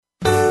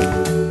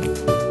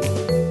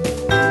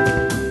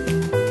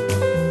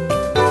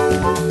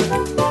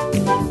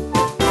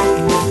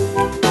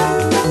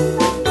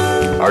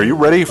Are you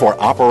ready for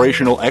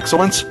operational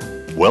excellence?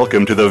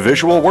 Welcome to the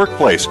Visual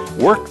Workplace,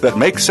 work that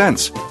makes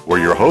sense, where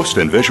your host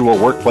and visual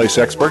workplace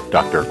expert,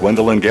 Dr.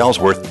 Gwendolyn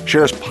Galsworth,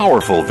 shares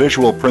powerful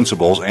visual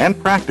principles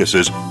and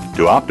practices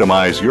to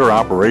optimize your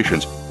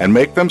operations and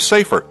make them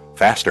safer,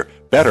 faster,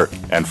 better,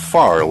 and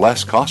far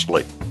less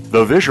costly.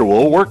 The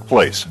Visual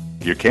Workplace.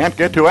 You can't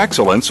get to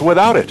excellence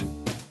without it.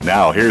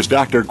 Now, here's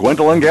Dr.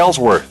 Gwendolyn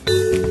Galsworth.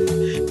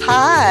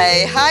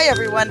 Hi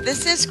everyone.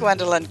 This is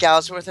Gwendolyn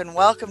Galsworth, and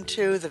welcome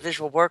to the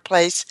Visual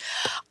Workplace,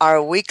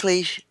 our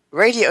weekly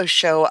radio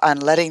show on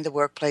letting the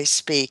workplace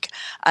speak.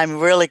 I'm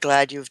really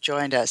glad you've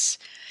joined us.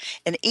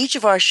 In each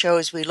of our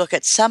shows, we look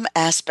at some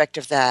aspect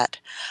of that,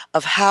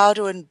 of how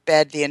to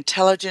embed the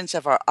intelligence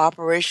of our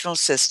operational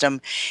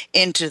system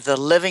into the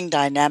living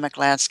dynamic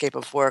landscape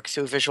of work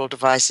through visual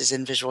devices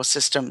and visual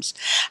systems,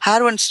 how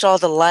to install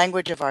the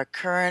language of our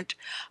current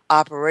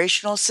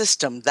operational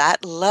system,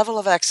 that level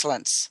of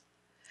excellence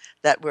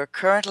that we're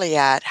currently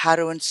at, how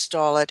to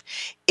install it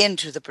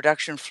into the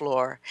production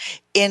floor,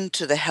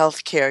 into the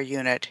healthcare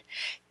unit,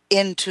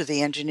 into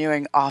the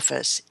engineering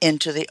office,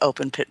 into the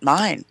open pit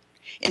mine,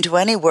 into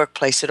any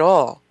workplace at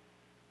all.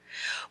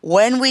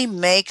 When we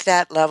make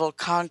that level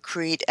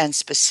concrete and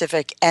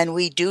specific, and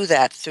we do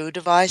that through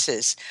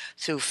devices,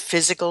 through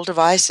physical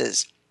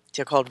devices,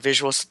 they're called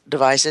visual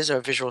devices or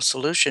visual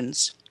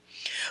solutions,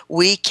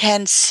 we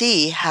can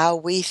see how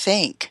we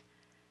think,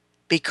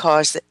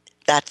 because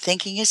that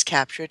thinking is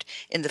captured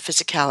in the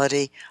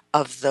physicality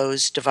of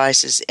those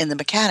devices, in the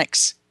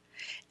mechanics.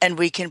 And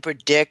we can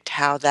predict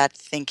how that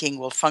thinking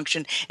will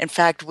function. In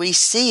fact, we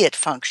see it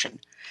function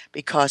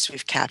because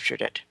we've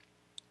captured it.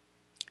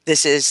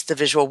 This is the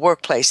visual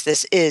workplace.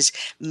 This is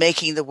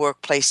making the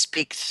workplace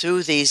speak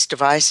through these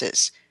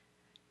devices.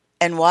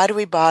 And why do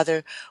we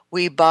bother?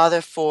 We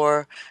bother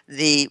for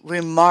the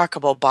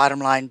remarkable bottom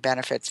line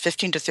benefits,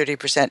 15 to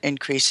 30%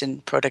 increase in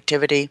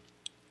productivity,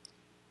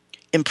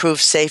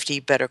 improved safety,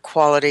 better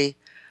quality,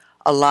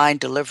 aligned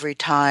delivery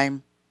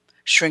time,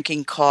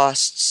 shrinking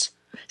costs,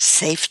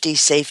 safety,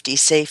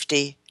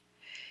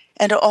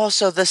 and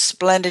also the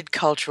splendid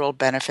cultural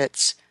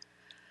benefits,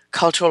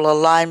 cultural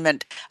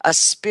alignment, a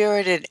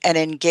spirited and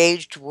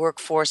engaged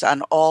workforce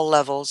on all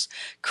levels,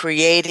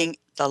 creating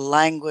the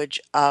language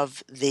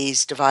of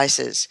these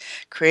devices,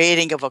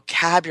 creating a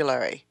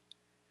vocabulary,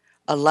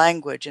 a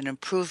language, an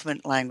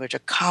improvement language, a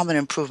common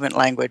improvement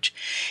language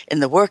in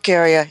the work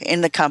area,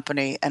 in the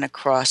company, and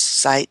across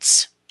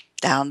sites,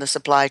 down the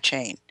supply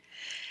chain.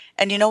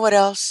 And you know what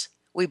else?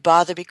 We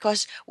bother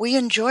because we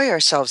enjoy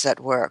ourselves at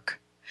work.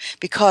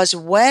 Because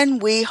when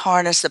we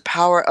harness the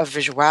power of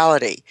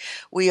visuality,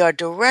 we are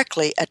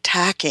directly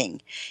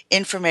attacking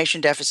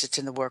information deficits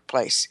in the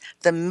workplace,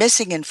 the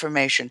missing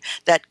information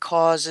that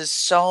causes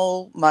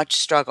so much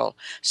struggle,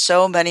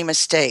 so many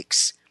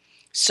mistakes,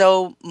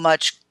 so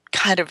much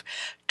kind of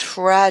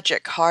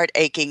tragic,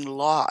 heart-aching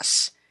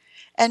loss,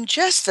 and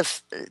just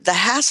the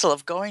hassle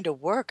of going to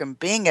work and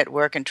being at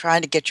work and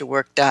trying to get your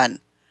work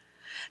done.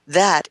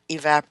 That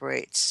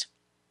evaporates.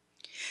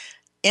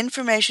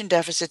 Information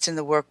deficits in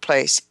the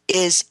workplace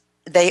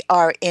they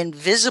are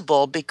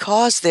invisible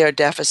because they're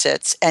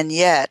deficits, and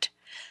yet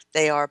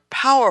they are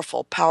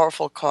powerful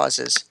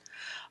causes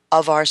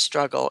of our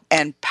struggle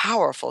and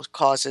powerful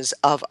causes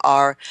of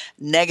our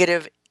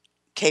negative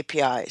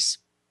KPIs,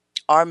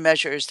 our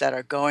measures that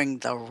are going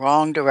the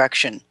wrong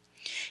direction.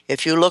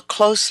 If you look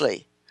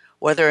closely,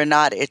 whether or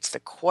not it's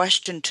the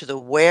question to the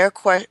where,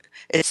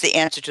 it's the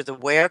answer to the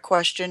where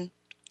question,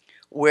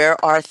 where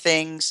are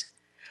things?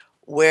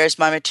 Where's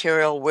my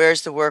material?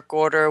 Where's the work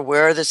order?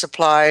 Where are the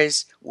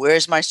supplies?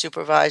 Where's my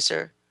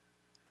supervisor?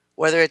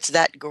 Whether it's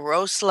that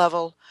gross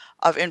level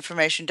of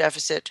information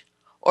deficit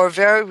or a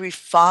very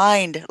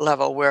refined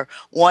level where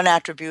one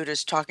attribute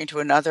is talking to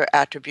another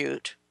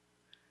attribute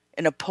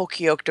in a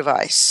poke-yoke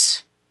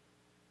device.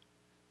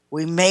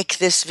 We make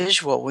this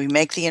visual. We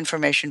make the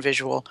information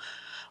visual.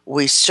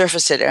 We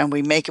surface it and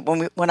we make it,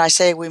 when I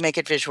say we make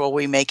it visual,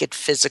 we make it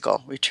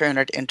physical. We turn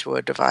it into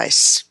a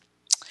device.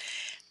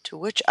 To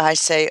which I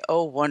say,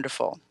 oh,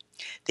 wonderful.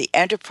 The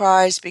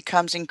enterprise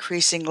becomes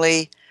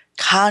increasingly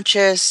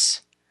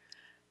conscious,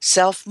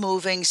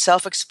 self-moving,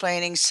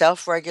 self-explaining,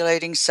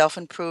 self-regulating,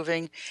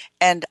 self-improving,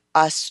 and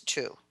us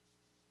too.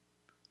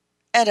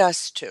 And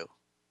us too.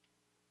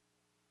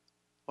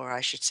 Or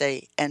I should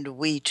say, and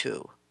we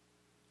too.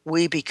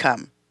 We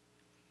become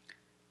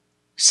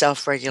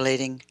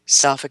self-regulating,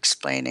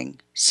 self-explaining,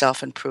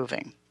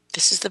 self-improving.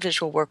 This is the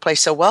Visual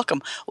Workplace. So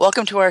welcome.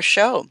 Welcome to our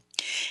show.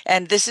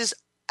 And this is,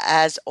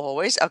 as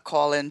always, a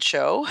call-in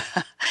show,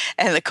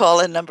 and the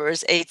call-in number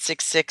is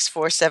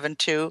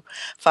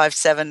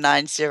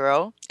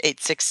 866-472-5790,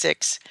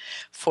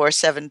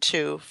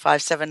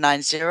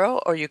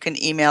 866-472-5790, or you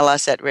can email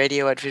us at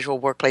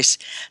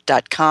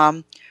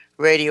radio@visualworkplace.com,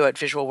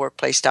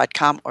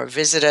 radio@visualworkplace.com, or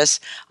visit us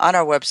on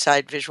our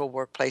website,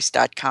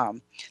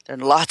 visualworkplace.com. There are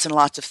lots and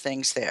lots of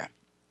things there.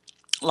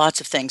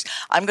 Lots of things.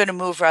 I'm going to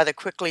move rather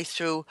quickly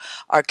through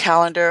our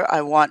calendar.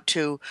 I want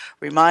to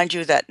remind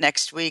you that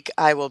next week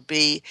I will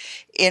be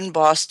in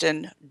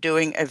Boston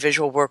doing a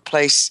visual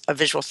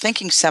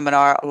thinking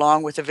seminar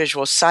along with a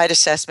visual site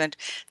assessment.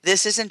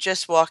 This isn't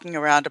just walking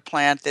around a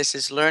plant. This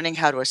is learning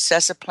how to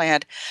assess a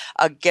plant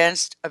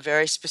against a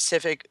very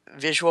specific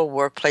visual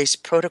workplace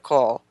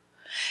protocol,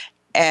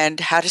 and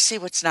how to see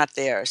what's not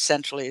there,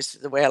 essentially, is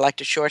the way I like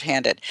to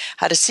shorthand it.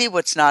 How to see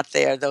what's not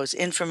there, those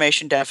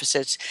information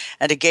deficits,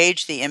 and to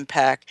gauge the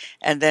impact,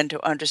 and then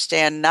to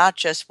understand not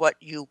just what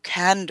you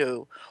can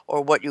do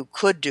or what you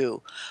could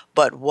do,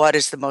 but what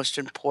is the most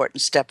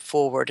important step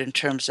forward in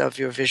terms of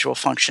your visual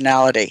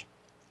functionality.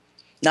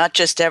 Not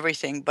just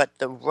everything, but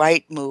the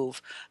right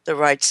move, the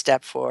right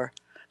step for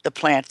the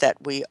plant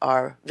that we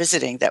are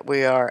visiting, that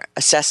we are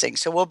assessing.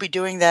 So we'll be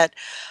doing that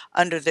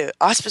under the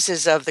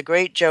auspices of the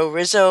great Joe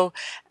Rizzo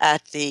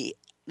at the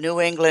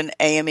New England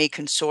AME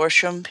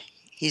Consortium.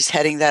 He's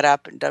heading that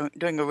up and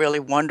doing a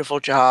really wonderful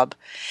job.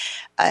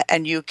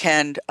 And you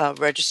can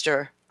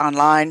register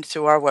online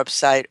through our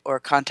website or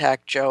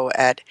contact Joe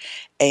at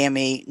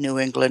AME New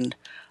England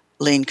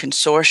Lean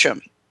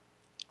Consortium.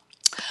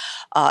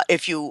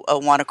 If you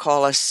want to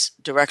call us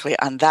directly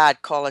on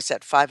that, call us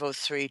at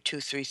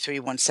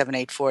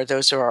 503-233-1784.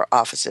 Those are our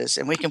offices,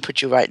 and we can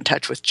put you right in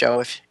touch with Joe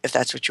if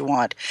that's what you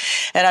want.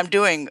 And I'm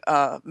doing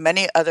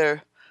many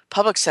other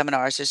public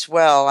seminars as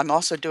well. I'm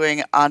also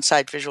doing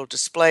on-site visual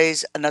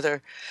displays,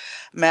 another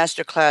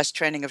masterclass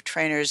training of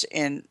trainers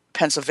in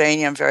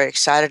Pennsylvania. I'm very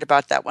excited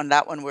about that one.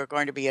 That one we're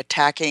going to be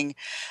attacking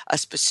a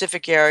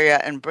specific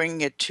area and bringing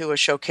it to a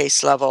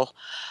showcase level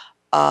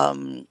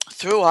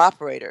through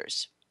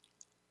operators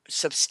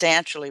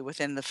substantially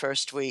within the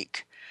first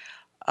week.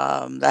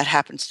 That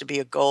happens to be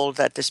a goal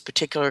that this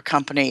particular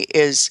company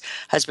has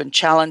been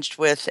challenged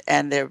with,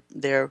 and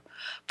they're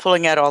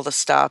pulling out all the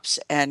stops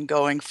and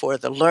going for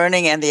the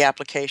learning and the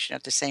application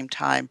at the same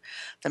time,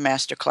 the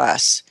master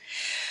class.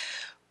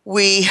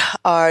 We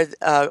are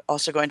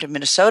also going to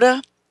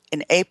Minnesota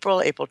in April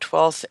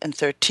 12th and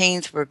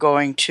 13th. We're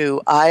going to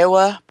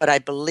Iowa, but I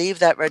believe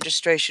that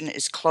registration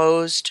is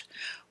closed.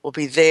 We'll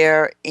be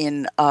there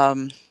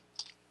on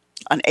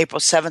April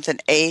 7th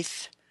and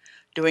 8th,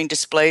 doing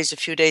displays a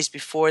few days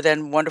before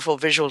then, wonderful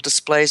visual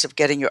displays of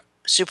getting your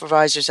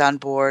supervisors on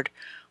board,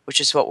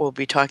 which is what we'll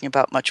be talking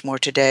about much more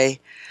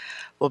today.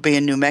 We'll be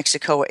in New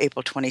Mexico,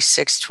 April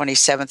 26th,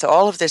 27th.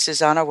 All of this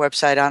is on our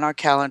website, on our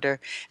calendar,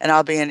 and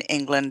I'll be in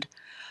England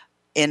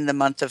in the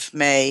month of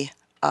May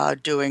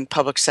doing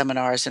public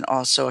seminars and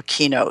also a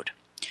keynote.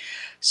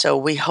 So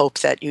we hope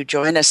that you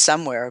join us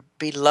somewhere. It'd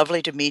be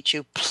lovely to meet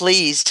you.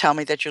 Please tell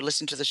me that you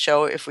listen to the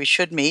show if we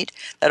should meet.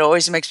 That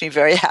always makes me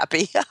very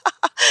happy,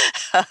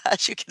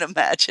 as you can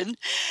imagine.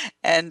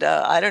 And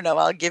I don't know,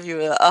 I'll give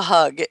you a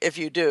hug if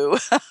you do.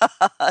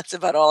 That's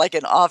about all I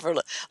can offer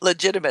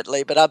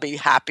legitimately, but I'll be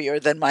happier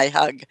than my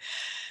hug.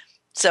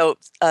 So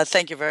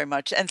thank you very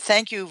much. And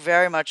thank you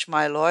very much,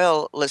 my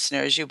loyal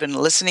listeners. You've been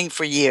listening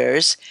for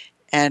years,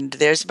 and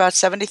there's about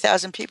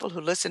 70,000 people who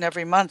listen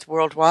every month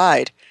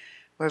worldwide.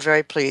 We're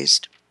very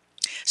pleased.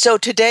 So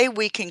today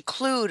we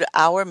conclude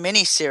our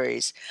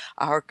mini-series,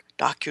 our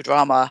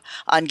docudrama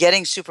on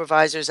getting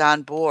supervisors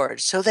on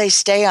board so they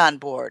stay on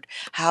board,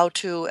 how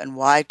to and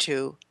why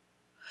to,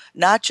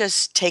 not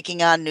just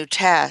taking on new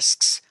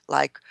tasks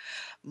like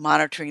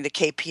monitoring the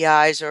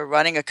KPIs or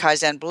running a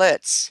Kaizen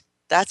Blitz.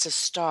 That's a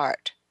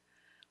start.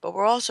 But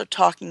we're also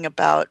talking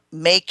about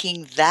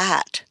making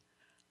that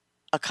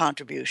a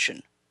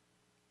contribution,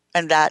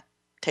 and that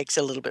takes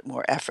a little bit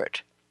more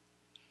effort.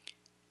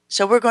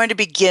 So we're going to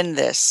begin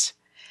this.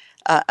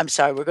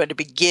 We're going to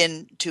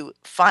begin to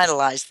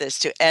finalize this,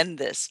 to end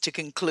this, to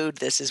conclude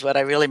this is what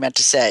I really meant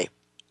to say.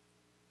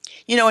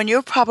 You know, and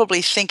you're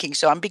probably thinking,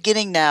 so I'm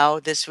beginning now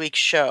this week's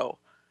show.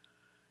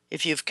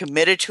 If you've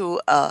committed to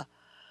a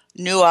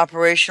new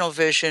operational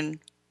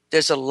vision,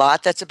 there's a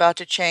lot that's about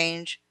to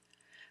change,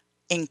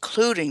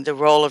 including the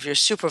role of your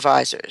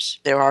supervisors.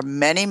 There are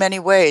many, many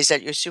ways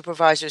that your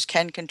supervisors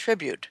can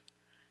contribute.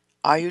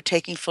 Are you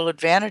taking full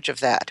advantage of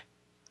that?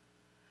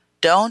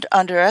 Don't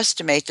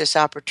underestimate this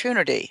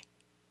opportunity.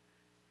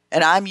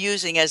 And I'm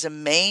using as a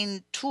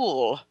main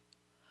tool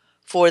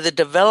for the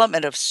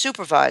development of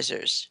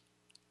supervisors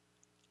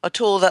a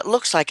tool that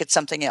looks like it's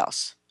something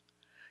else,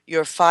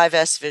 your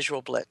 5S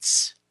Visual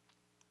Blitz.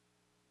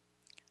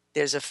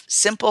 There's a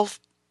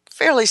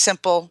fairly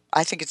simple,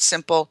 I think it's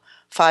simple,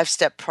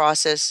 5-step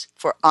process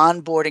for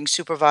onboarding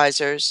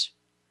supervisors,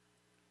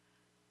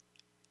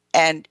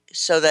 and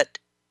so that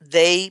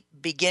they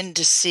begin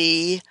to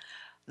see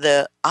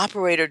the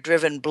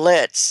operator-driven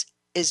blitz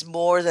is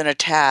more than a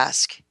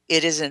task.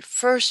 It is a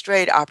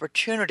first-rate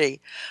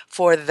opportunity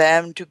for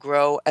them to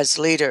grow as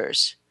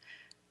leaders,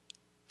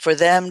 for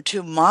them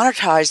to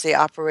monetize the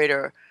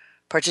operator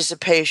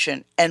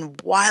participation, and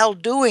while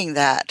doing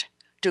that,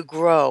 to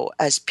grow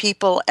as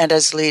people and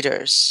as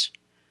leaders.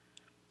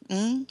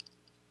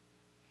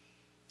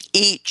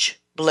 Each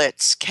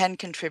blitz can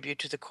contribute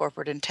to the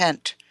corporate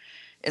intent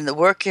in the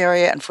work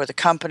area and for the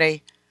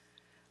company,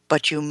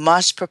 but you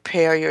must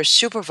prepare your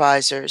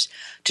supervisors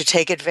to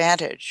take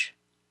advantage.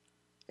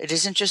 It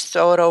isn't just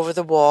throw it over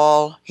the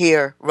wall,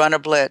 here, run a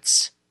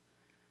blitz.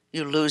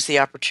 You lose the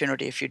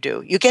opportunity if you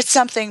do. You get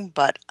something,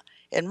 but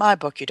in my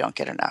book, you don't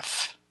get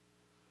enough.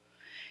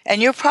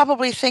 And you're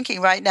probably thinking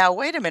right now,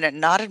 wait a minute,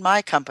 not in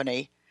my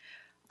company.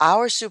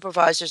 Our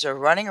supervisors are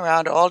running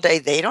around all day.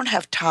 They don't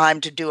have time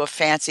to do a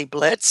fancy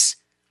blitz.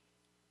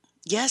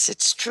 Yes,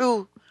 it's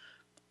true.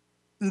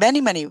 In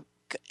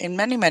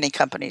many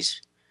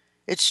companies.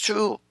 It's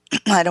true.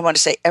 I don't want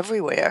to say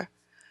everywhere,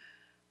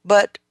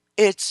 but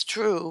it's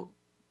true,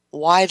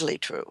 widely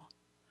true,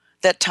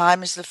 that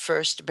time is the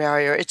first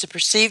barrier. It's a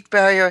perceived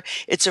barrier.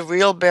 It's a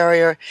real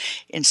barrier.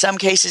 In some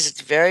cases,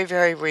 it's very,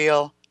 very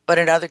real, but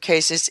in other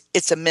cases,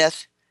 it's a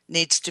myth,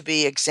 needs to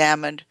be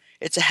examined.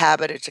 It's a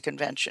habit. It's a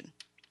convention.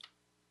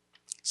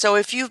 So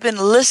if you've been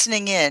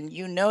listening in,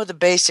 you know the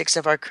basics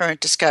of our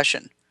current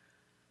discussion.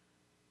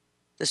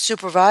 The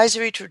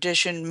supervisory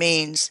tradition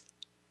means,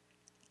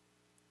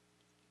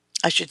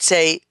 I should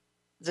say,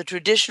 the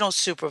traditional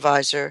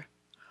supervisor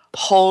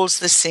holds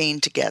the scene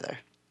together.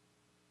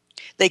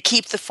 They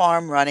keep the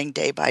farm running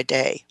day by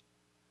day.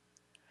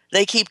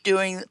 They keep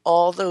doing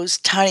all those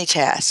tiny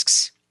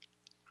tasks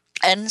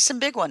and some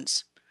big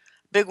ones.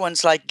 Big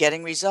ones like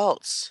getting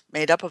results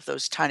made up of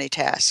those tiny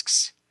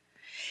tasks,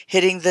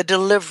 hitting the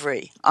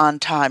delivery on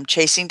time,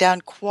 chasing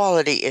down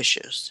quality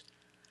issues,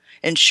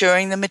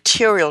 ensuring the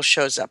material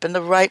shows up and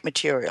the right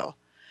material,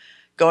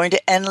 going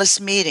to endless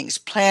meetings,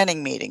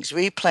 planning meetings,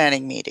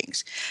 replanning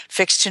meetings.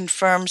 Fixed and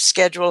firm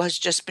schedule has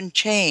just been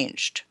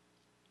changed.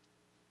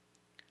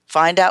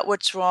 Find out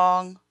what's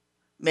wrong,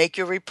 make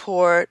your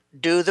report,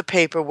 do the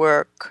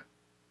paperwork.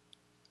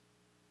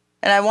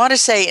 And I want to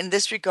say in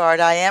this regard,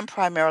 I am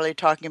primarily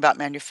talking about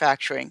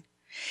manufacturing.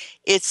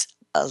 It's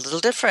a little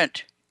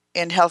different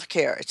in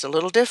healthcare. It's a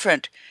little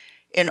different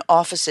in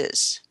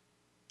offices.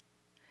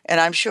 And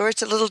I'm sure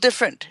it's a little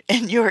different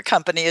in your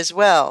company as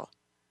well.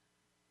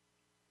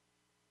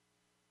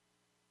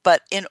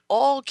 But in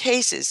all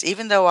cases,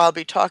 even though I'll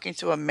be talking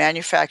through a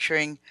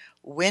manufacturing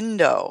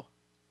window,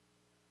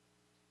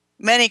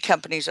 many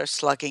companies are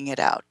slugging it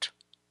out,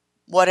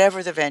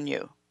 whatever the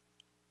venue.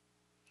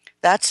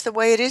 That's the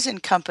way it is in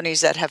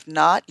companies that have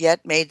not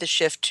yet made the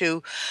shift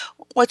to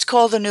what's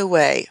called the new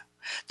way,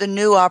 the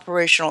new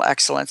operational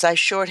excellence. I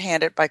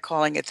shorthand it by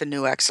calling it the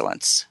new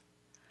excellence.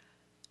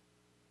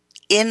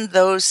 In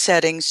those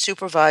settings,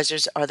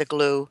 supervisors are the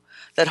glue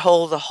that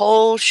hold the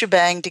whole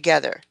shebang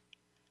together.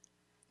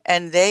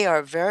 And they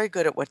are very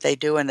good at what they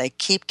do, and they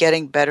keep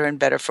getting better and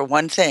better for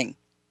one thing,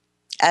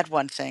 at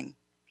one thing,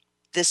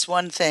 this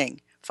one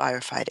thing,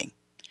 firefighting.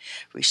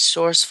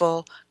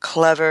 Resourceful,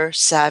 clever,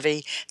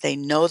 savvy, they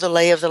know the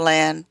lay of the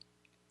land,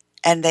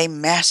 and they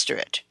master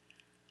it.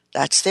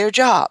 That's their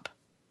job.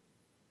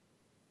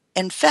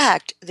 In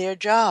fact, their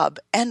job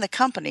and the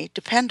company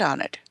depend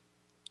on it.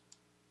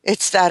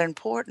 It's that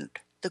important,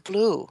 the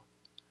glue.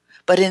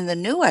 But in the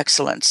new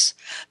excellence,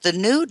 the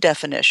new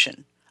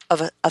definition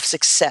of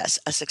success,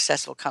 a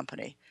successful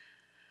company,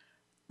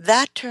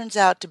 that turns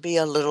out to be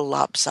a little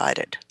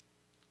lopsided.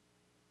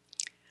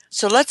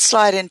 So let's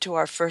slide into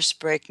our first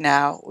break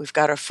now. We've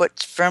got our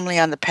foot firmly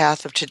on the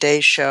path of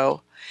today's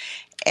show,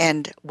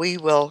 and we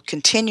will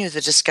continue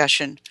the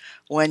discussion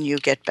when you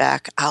get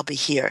back. I'll be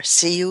here.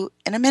 See you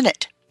in a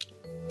minute.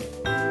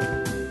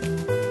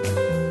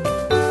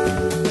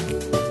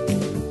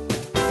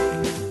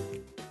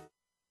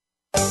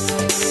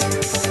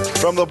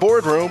 From the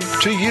boardroom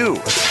to you,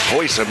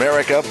 Voice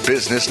America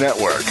Business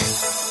Network.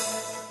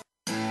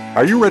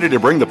 Are you ready to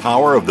bring the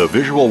power of the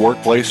visual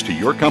workplace to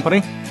your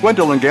company?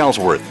 Gwendolyn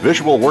Galsworth,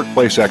 visual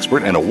workplace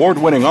expert and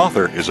award-winning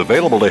author, is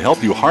available to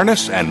help you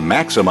harness and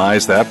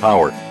maximize that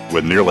power.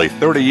 With nearly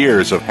 30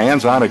 years of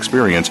hands-on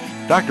experience,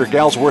 Dr.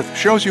 Galsworth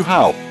shows you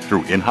how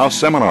through in-house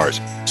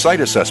seminars, site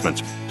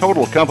assessments,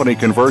 total company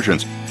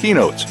conversions,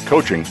 keynotes,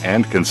 coaching,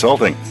 and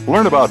consulting.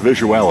 Learn about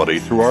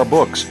visuality through our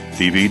books,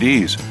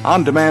 DVDs,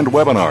 on-demand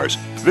webinars,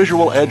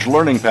 Visual Edge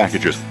learning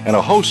packages, and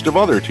a host of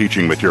other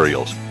teaching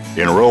materials.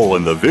 Enroll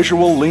in the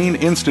Visual Lean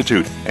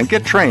Institute and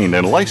get trained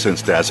and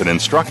licensed as an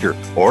instructor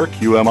or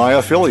QMI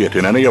affiliate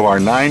in any of our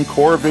 9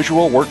 core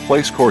visual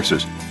workplace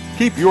courses.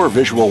 Keep your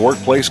visual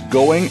workplace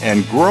going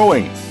and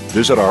growing.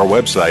 Visit our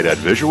website at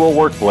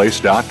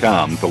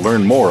visualworkplace.com to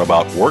learn more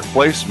about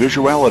workplace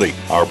visuality,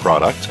 our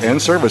products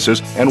and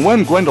services, and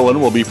when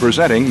Gwendolyn will be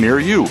presenting near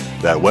you.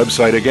 That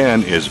website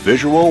again is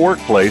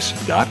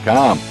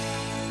visualworkplace.com.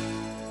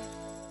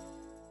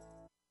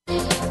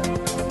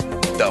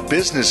 The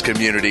business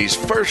community's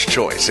first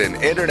choice in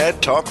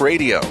Internet Talk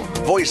Radio,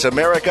 Voice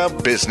America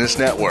Business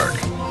Network.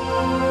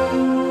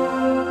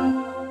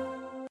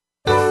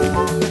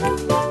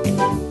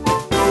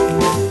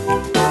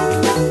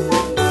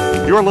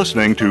 You're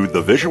listening to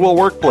The Visual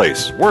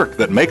Workplace, Work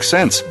That Makes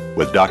Sense,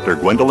 with Dr.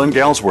 Gwendolyn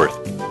Galsworth.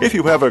 If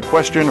you have a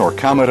question or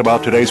comment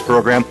about today's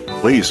program,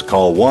 please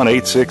call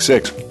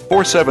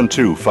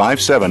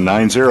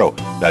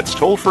 1-866-472-5790. That's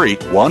toll-free,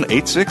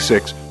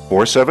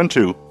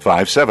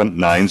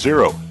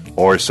 1-866-472-5790.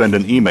 Or send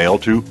an email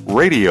to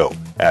radio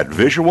at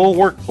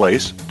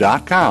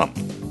visualworkplace.com.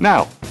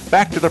 Now,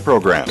 back to the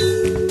program.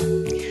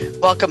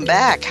 Welcome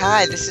back.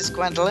 Hi, this is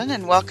Gwendolyn,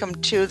 and welcome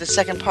to the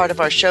second part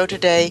of our show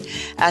today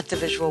at the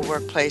Visual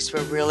Workplace.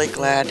 We're really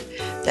glad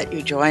that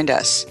you joined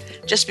us.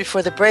 Just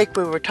before the break,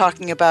 we were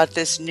talking about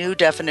this new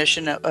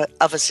definition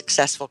of a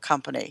successful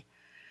company.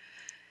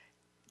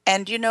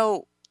 And you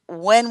know,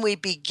 when we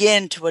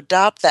begin to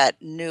adopt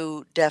that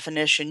new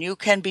definition, you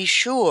can be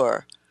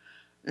sure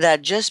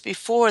that just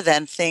before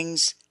then,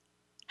 things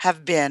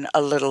have been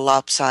a little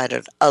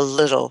lopsided, a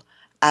little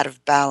out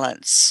of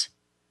balance.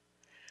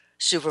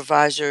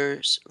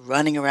 Supervisors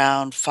running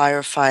around,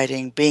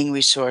 firefighting, being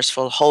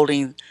resourceful,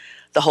 holding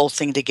the whole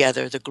thing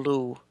together, the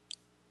glue.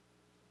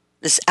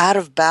 This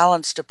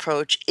out-of-balanced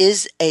approach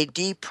is a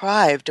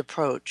deprived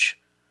approach.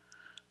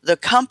 The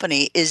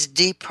company is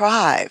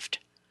deprived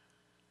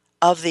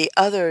of the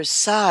other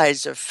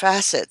sides or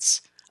facets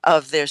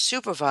of their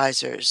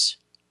supervisors.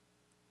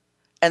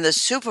 And the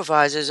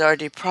supervisors are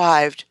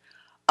deprived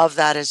of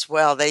that as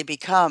well. They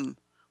become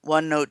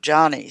one-note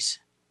Johnnies.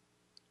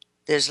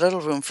 There's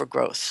little room for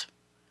growth.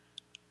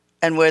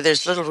 And where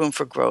there's little room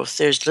for growth,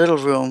 there's little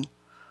room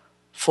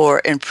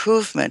for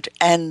improvement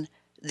and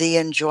the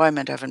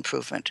enjoyment of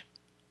improvement.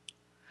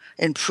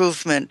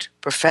 Improvement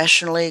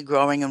professionally,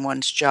 growing in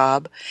one's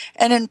job,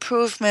 and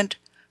improvement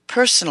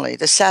personally,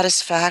 the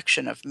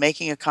satisfaction of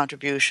making a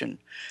contribution,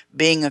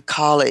 being a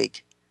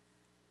colleague,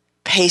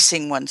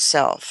 pacing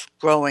oneself,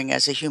 growing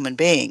as a human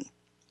being.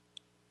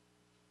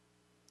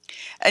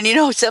 And you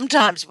know,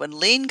 sometimes when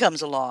lean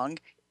comes along,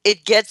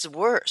 it gets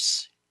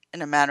worse,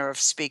 in a manner of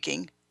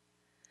speaking,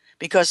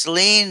 because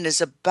lean is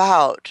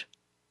about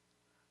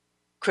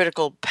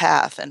critical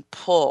path and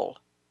pull.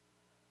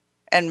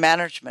 And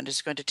management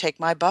is going to take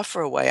my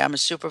buffer away. I'm a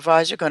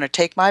supervisor, going to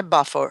take my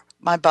buffer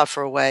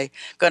away,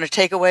 going to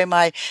take away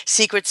my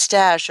secret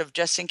stash of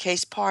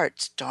just-in-case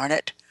parts. Darn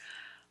it.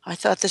 I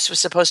thought this was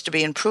supposed to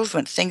be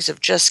improvement. Things have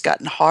just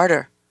gotten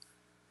harder.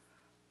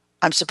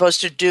 I'm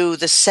supposed to do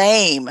the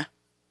same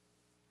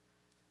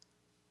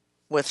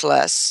with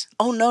less.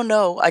 Oh,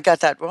 no, I got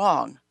that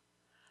wrong.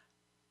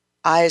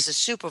 I, as a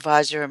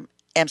supervisor,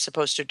 am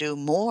supposed to do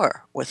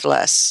more with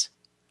less.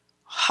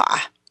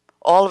 Ha!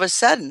 All of a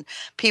sudden,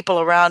 people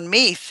around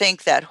me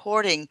think that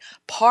hoarding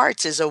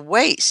parts is a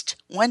waste.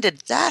 When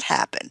did that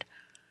happen?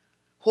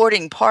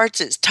 Hoarding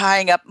parts is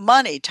tying up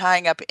money,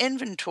 tying up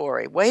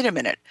inventory. Wait a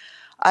minute.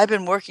 I've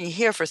been working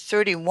here for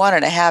 31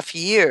 and a half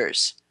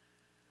years.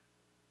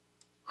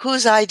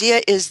 Whose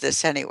idea is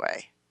this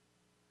anyway?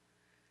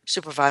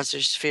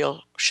 Supervisors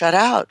feel shut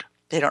out.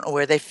 They don't know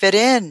where they fit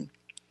in.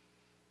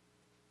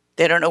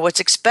 They don't know what's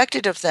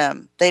expected of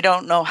them. They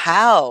don't know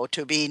how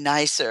to be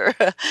nicer,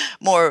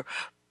 more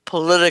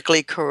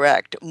politically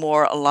correct,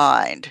 more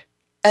aligned.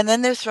 And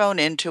then they're thrown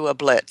into a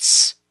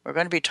blitz. We're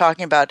going to be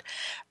talking about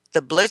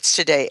the blitz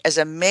today as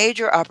a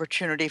major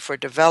opportunity for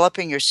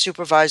developing your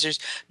supervisors.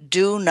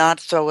 Do not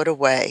throw it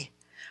away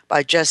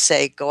by just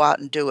say, go out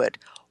and do it,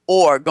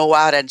 or go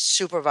out and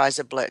supervise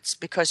a blitz,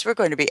 because we're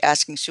going to be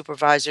asking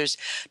supervisors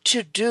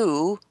to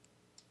do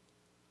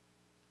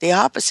the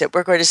opposite.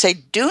 We're going to say,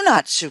 do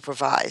not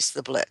supervise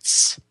the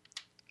blitz.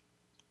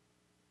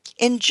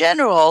 In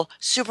general,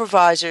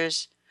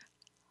 supervisors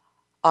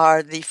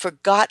are the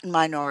forgotten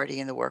minority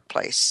in the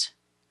workplace.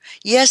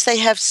 Yes, they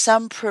have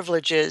some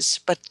privileges,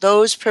 but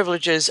those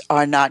privileges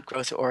are not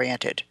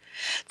growth-oriented.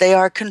 They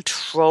are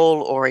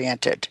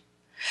control-oriented.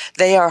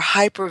 They are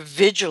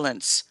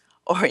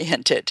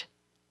hypervigilance-oriented.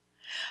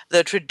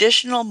 The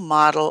traditional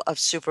model of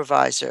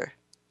supervisor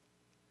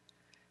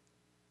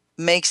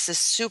makes the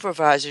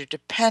supervisor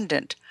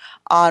dependent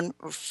on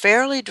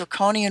fairly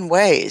draconian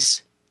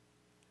ways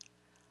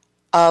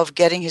of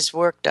getting his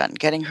work done,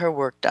 getting her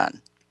work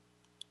done.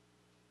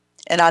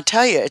 And I'll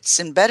tell you, it's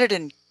embedded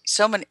in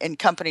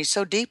companies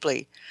so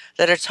deeply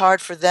that it's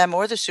hard for them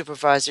or the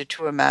supervisor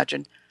to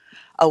imagine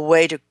a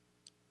way to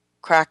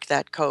crack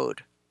that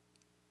code,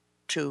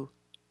 to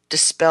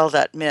dispel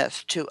that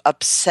myth, to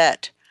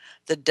upset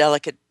the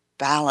delicate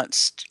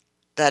balance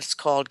that's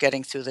called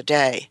getting through the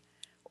day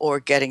or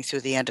getting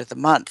through the end of the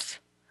month.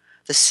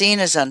 The scene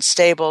is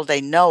unstable,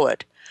 they know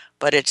it,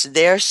 but it's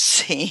their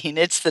scene,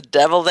 it's the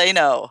devil they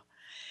know,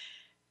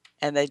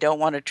 and they don't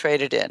want to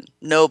trade it in.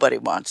 Nobody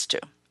wants to.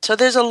 So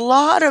there's a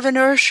lot of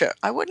inertia.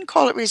 I wouldn't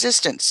call it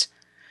resistance.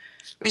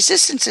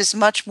 Resistance is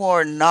much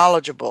more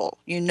knowledgeable.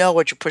 You know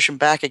what you're pushing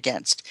back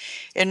against.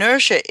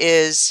 Inertia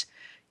is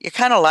you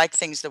kind of like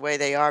things the way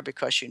they are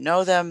because you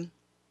know them,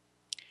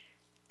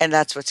 and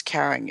that's what's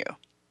carrying you.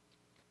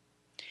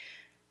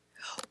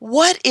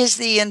 What is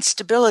the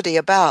instability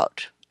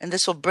about? And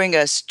this will bring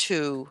us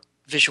to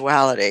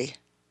visuality,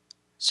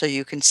 so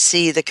you can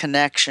see the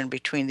connection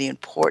between the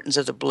importance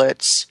of the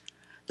blitz,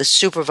 the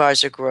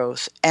supervisor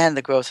growth, and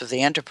the growth of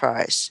the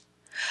enterprise.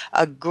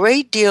 A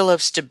great deal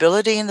of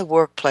stability in the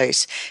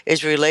workplace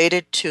is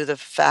related to the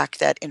fact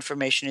that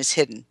information is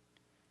hidden.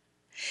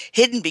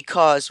 Hidden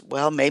because,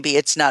 well, maybe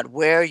it's not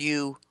where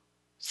you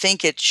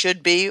think it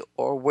should be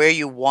or where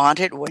you want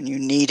it when you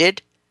need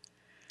it,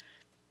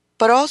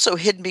 but also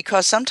hidden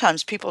because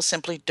sometimes people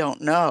simply don't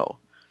know.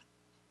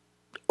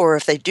 Or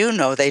if they do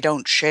know, they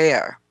don't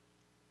share.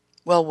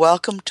 Well,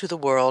 welcome to the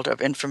world of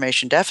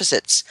information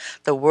deficits,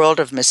 the world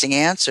of missing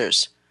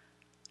answers,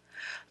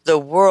 the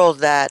world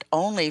that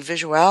only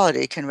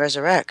visuality can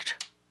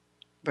resurrect,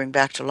 bring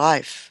back to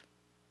life.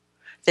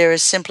 There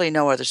is simply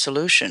no other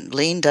solution.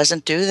 Lean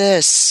doesn't do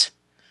this.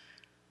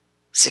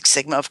 Six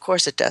Sigma, of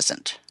course it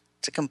doesn't.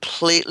 It's has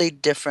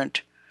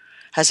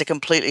a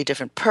completely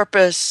different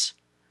purpose.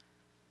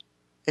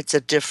 It's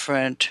a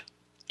different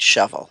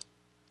shovel.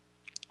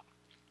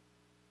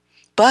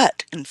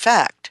 But, in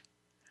fact,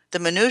 the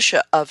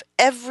minutia of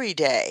every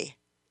day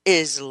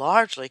is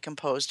largely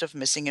composed of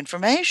missing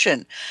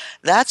information.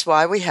 That's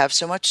why we have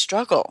so much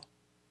struggle.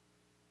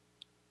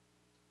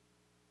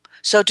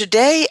 So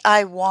today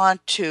I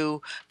want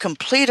to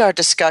complete our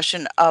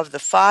discussion of the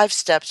 5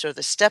 steps or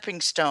the stepping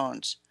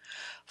stones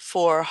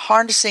for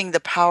harnessing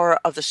the power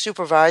of the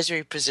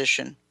supervisory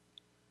position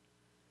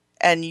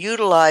and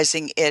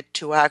utilizing it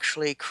to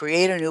actually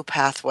create a new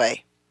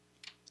pathway.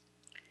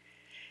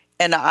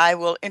 And I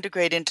will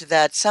integrate into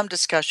that some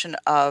discussion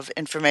of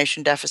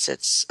information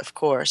deficits, of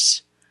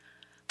course.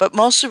 But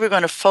mostly we're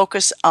going to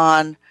focus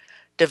on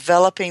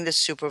developing the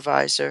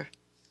supervisor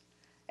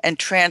and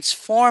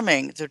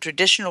transforming the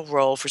traditional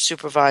role for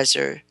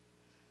supervisor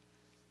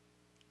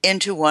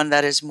into one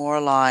that is more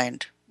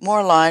aligned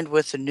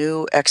with the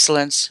new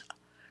excellence,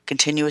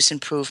 continuous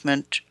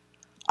improvement,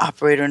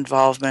 operator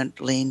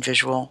involvement, lean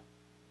visual,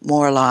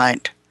 more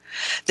aligned.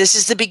 This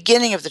is the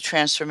beginning of the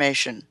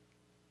transformation.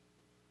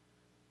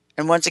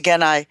 And once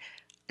again, I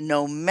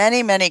know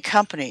many, many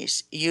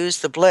companies use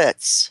the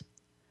Blitz,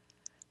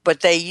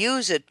 but they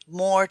use it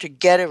more to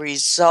get a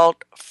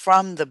result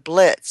from the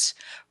Blitz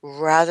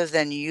rather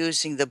than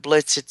using the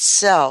Blitz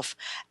itself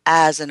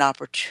as an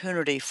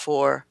opportunity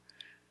for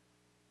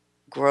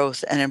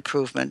growth and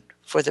improvement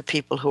for the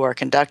people who are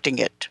conducting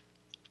it.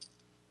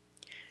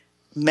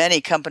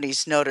 Many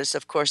companies notice,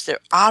 of course, their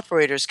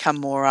operators come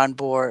more on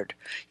board.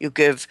 You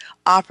give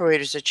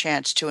operators a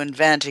chance to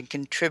invent and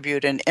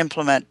contribute and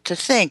implement, to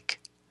think,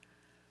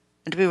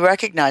 and to be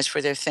recognized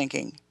for their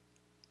thinking.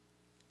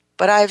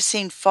 But I've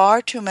seen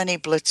far too many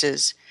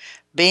blitzes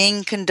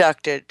being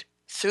conducted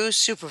through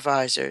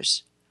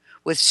supervisors,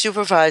 with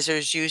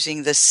supervisors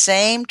using the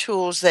same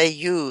tools they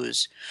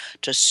use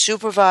to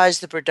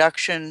supervise the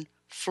production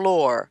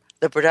floor,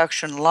 the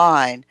production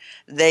line.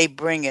 They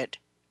bring it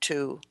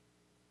to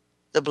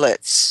the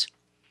Blitz.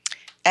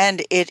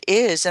 And it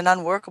is an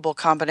unworkable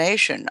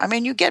combination. I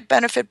mean, you get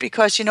benefit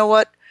because, you know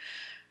what?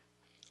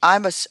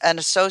 I'm an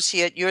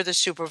associate, you're the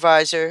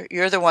supervisor,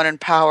 you're the one in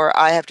power.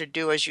 I have to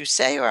do as you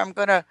say, or I'm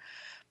going to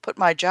put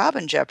my job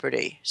in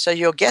jeopardy. So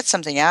you'll get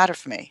something out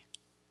of me.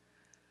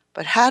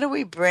 But how do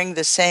we bring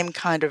the same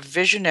kind of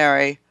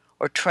visionary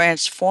or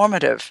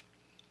transformative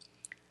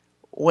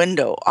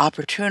window,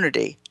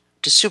 opportunity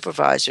to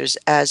supervisors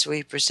as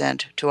we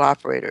present to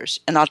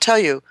operators? And I'll tell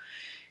you,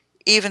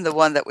 even the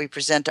one that we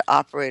present to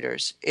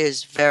operators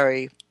is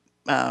very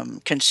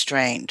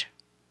constrained.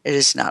 It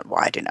is not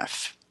wide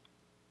enough.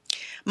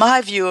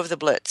 My view of the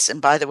Blitz, and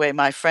by the way,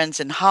 my friends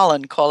in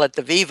Holland call it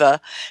the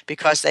Viva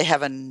because they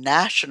have a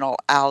national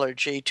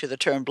allergy to the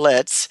term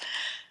Blitz.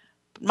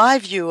 My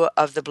view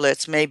of the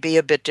Blitz may be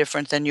a bit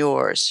different than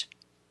yours.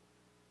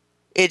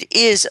 It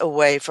is a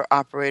way for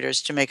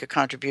operators to make a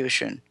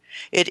contribution.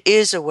 It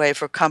is a way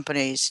for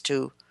companies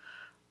to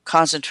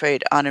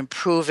concentrate on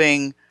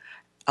improving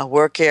a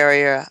work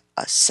area,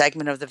 a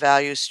segment of the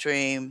value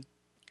stream,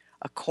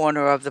 a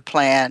corner of the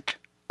plant,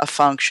 a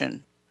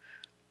function.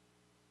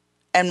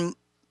 And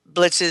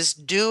blitzes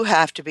do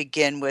have to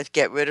begin with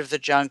get rid of the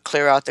junk,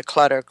 clear out the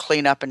clutter,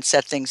 clean up and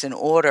set things in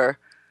order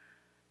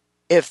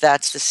if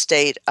that's the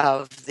state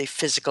of the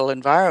physical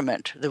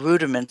environment, the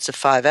rudiments of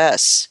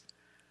 5S.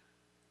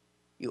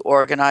 You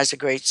organize a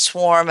great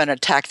swarm and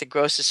attack the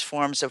grossest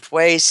forms of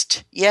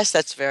waste. Yes,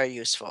 that's very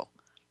useful.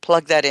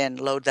 Plug that in,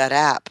 load that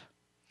app.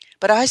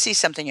 But I see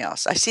something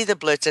else. I see the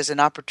Blitz as an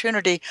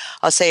opportunity,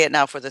 I'll say it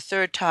now for the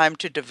 3rd time,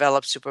 to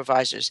develop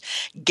supervisors.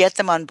 Get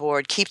them on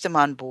board, keep them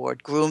on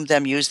board, groom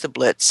them, use the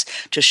Blitz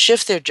to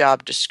shift their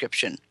job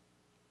description.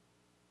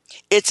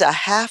 It's a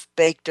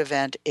half-baked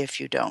event if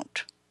you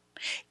don't.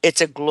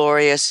 It's a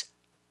glorious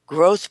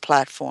growth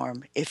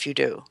platform if you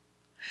do.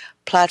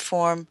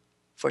 Platform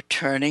for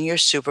turning your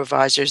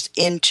supervisors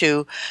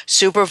into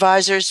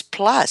supervisors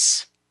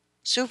plus,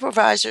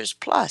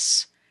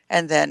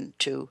 and then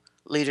to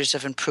leaders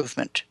of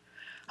improvement.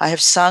 I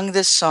have sung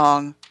this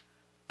song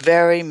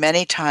very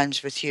many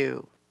times with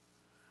you,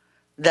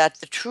 that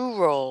the true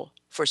role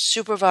for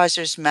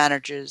supervisors,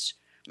 managers,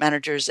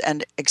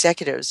 and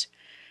executives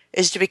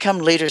is to become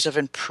leaders of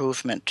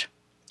improvement.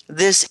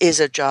 This is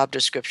a job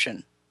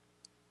description.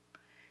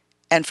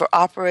 And for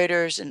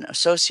operators and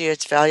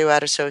associates,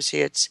 value-add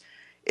associates,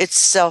 it's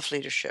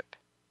self-leadership.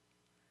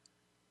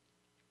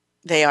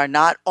 They are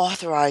not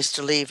authorized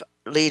to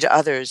lead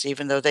others,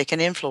 even though they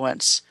can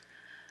influence,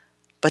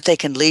 but they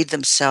can lead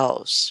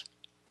themselves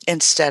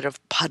instead of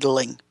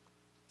puddling.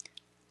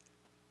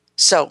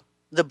 So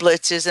the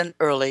Blitz is an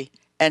early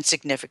and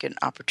significant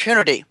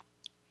opportunity.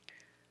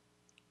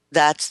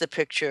 That's the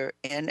picture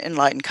in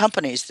enlightened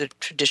companies. The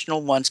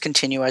traditional ones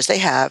continue as they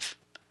have.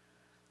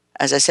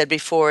 As I said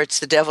before, it's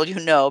the devil you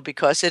know.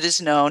 Because it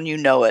is known, you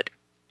know it.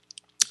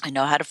 I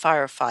know how to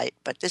firefight,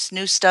 but this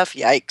new stuff,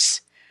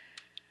 yikes.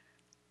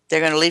 They're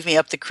going to leave me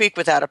up the creek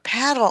without a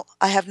paddle.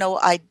 I have no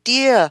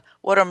idea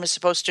what I'm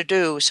supposed to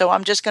do, so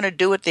I'm just going to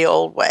do it the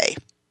old way.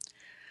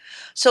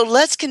 So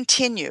let's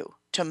continue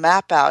to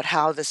map out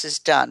how this is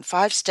done.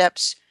 5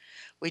 steps.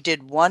 We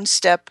did 1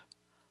 step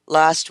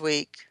last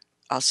week.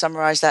 I'll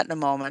summarize that in a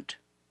moment.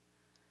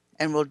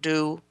 And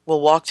we'll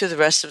walk through the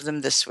rest of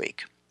them this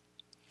week.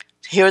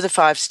 Here are the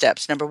 5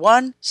 steps.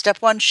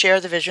 Step 1, share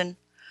the vision.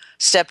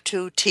 Step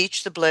 2,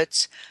 teach the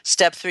Blitz.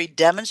 Step 3,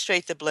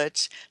 demonstrate the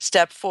Blitz.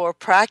 Step 4,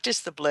 practice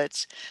the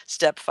Blitz.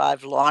 Step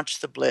 5,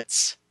 launch the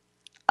Blitz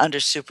under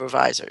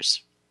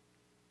supervisors.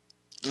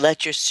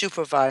 Let your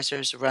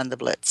supervisors run the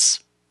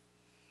Blitz.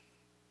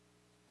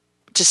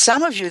 To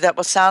some of you, that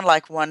will sound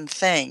like one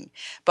thing,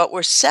 but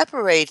we're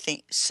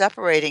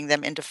separating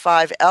them into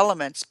 5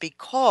 elements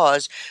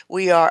because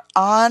we are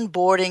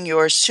onboarding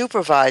your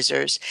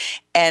supervisors,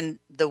 and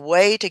the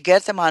way to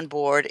get them on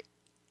board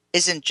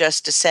isn't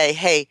just to say,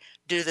 hey,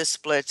 do the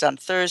splits on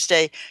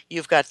Thursday,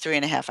 you've got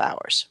 3.5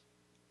 hours.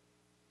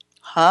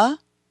 Huh?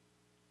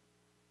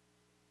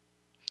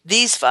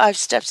 These 5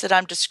 steps that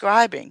I'm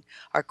describing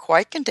are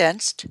quite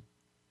condensed.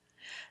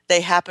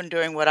 They happen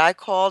during what I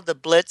call the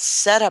Blitz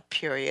setup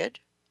period.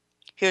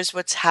 Here's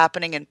what's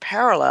happening in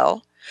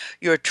parallel.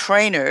 Your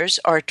trainers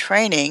are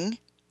training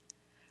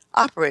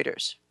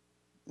operators.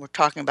 We're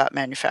talking about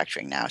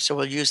manufacturing now, so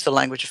we'll use the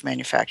language of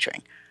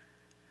manufacturing.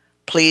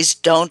 Please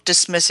don't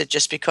dismiss it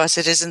just because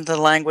it isn't the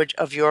language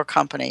of your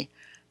company.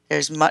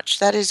 There's much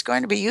that is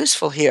going to be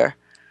useful here.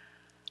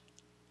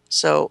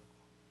 So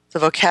the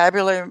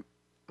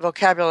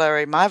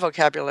my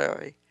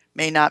vocabulary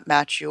may not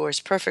match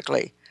yours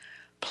perfectly.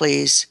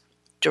 Please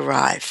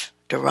derive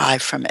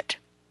from it.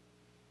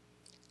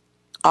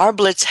 Our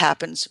Blitz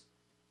happens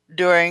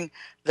during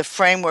the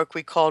framework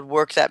we called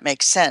work that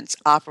makes sense,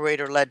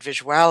 operator-led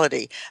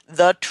visuality.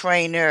 The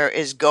trainer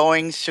is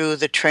going through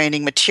the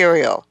training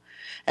material.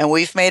 And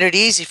we've made it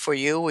easy for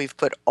you. We've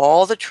put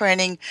all the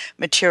training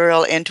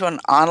material into an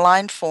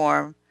online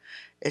form.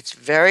 It's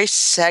very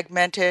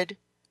segmented.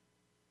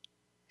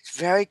 It's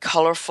very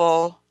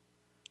colorful,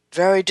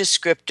 very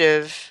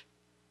descriptive.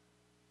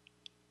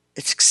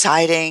 It's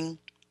exciting.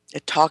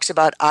 It talks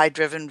about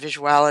eye-driven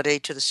visuality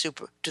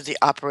to the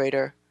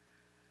operator.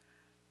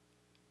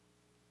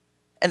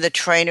 And the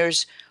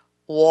trainers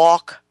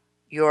walk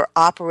your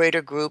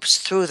operator groups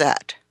through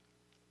that.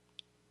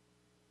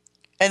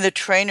 And the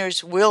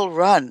trainers will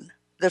run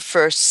the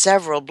first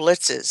several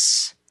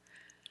blitzes.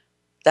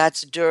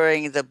 That's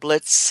during the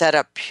Blitz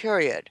setup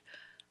period.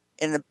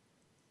 In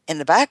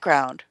the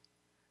background,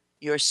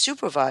 your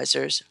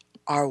supervisors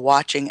are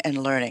watching and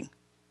learning.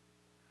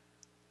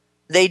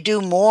 They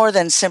do more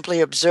than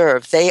simply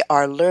observe. They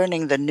are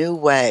learning the new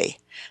way.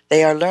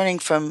 They are learning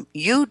from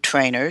you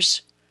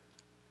trainers,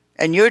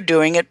 and you're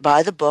doing it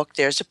by the book.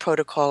 There's a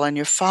protocol, and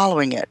you're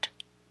following it.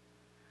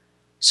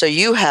 So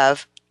you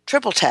have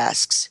triple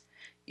tasks.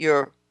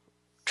 You're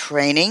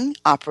training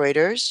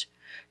operators,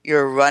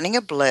 you're running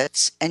a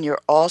Blitz, and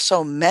you're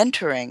also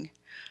mentoring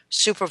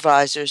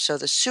supervisors so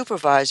the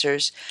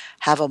supervisors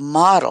have a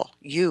model,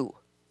 you,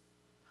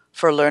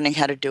 for learning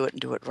how to do it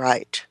and do it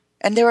right.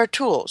 And there are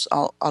tools.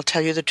 I'll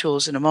tell you the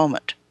tools in a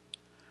moment.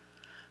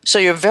 So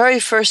your very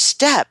first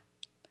step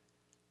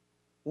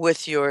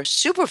with your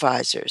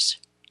supervisors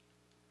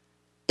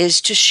is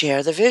to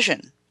share the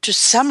vision, to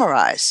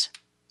summarize,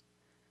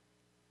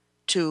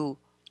 to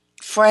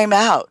frame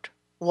out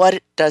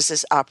what does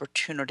this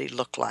opportunity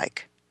look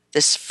like,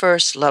 this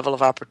first level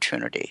of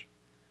opportunity.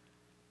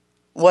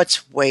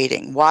 What's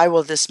waiting? Why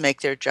will this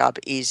make their job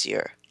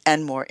easier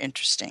and more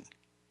interesting?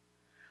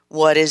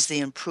 What is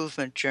the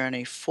improvement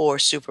journey for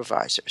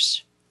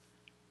supervisors?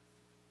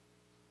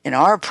 In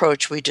our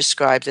approach, we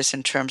describe this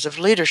in terms of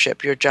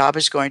leadership. Your job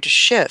is going to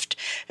shift.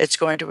 It's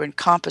going to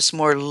encompass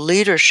more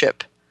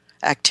leadership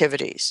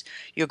activities.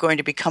 You're going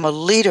to become a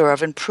leader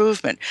of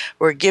improvement.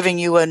 We're giving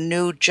you a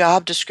new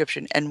job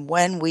description, and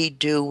when we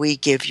do, we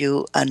give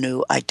you a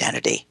new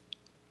identity.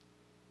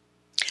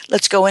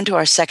 Let's go into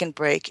our second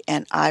break,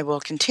 and I will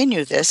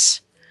continue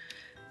this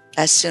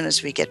as soon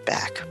as we get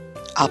back.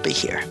 I'll be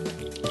here.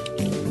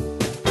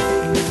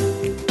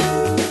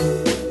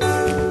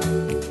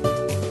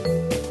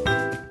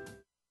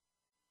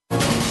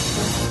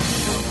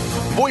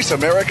 Voice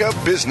America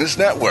Business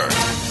Network,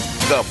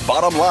 the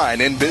bottom line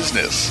in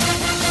business.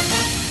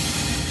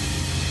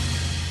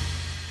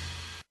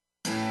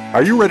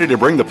 Are you ready to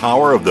bring the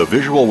power of the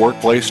visual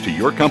workplace to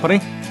your company?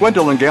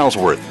 Gwendolyn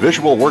Galsworth,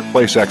 visual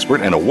workplace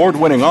expert and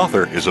award-winning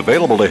author, is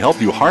available to help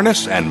you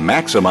harness and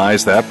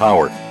maximize that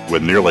power.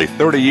 With nearly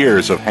 30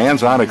 years of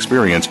hands-on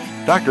experience,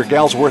 Dr.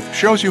 Galsworth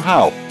shows you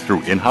how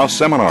through in-house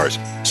seminars,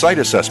 site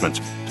assessments,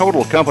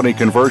 total company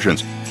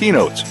conversions,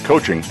 keynotes,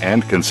 coaching,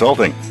 and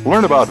consulting.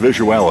 Learn about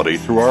visuality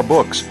through our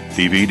books,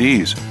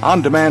 DVDs,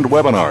 on-demand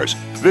webinars,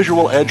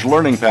 visual edge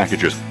learning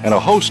packages, and a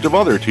host of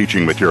other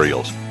teaching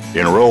materials.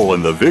 Enroll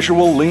in the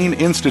Visual Lean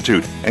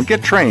Institute and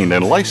get trained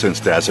and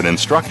licensed as an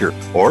instructor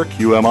or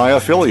QMI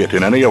affiliate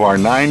in any of our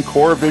 9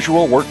 core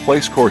visual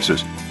workplace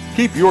courses.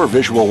 Keep your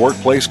visual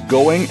workplace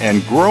going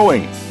and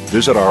growing.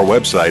 Visit our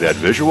website at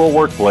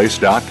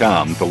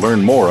visualworkplace.com to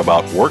learn more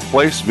about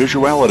workplace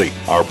visuality,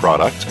 our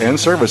products and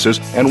services,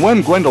 and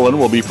when Gwendolyn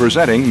will be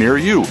presenting near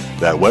you.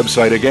 That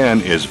website again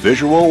is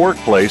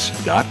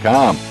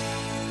visualworkplace.com.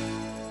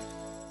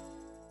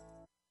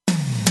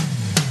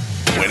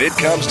 When it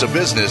comes to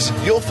business,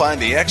 you'll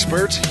find the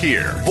experts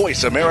here.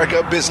 Voice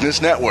America Business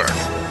Network.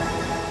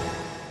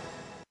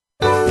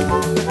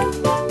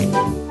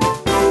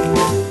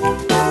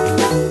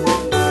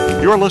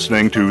 You're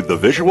listening to The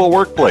Visual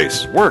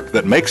Workplace, Work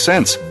That Makes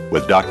Sense,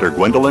 with Dr.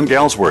 Gwendolyn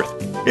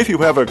Galsworth. If you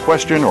have a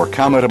question or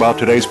comment about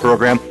today's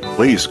program,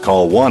 please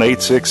call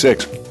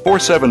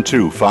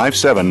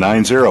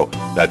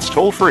 1-866-472-5790. That's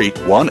toll-free,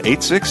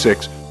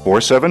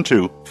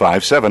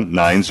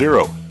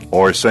 1-866-472-5790.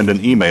 Or send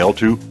an email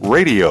to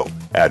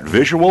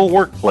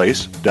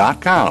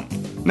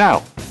radio@visualworkplace.com.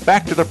 Now,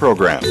 back to the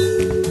program.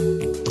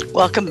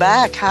 Welcome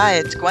back. Hi,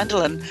 it's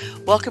Gwendolyn.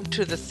 Welcome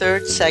to the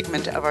third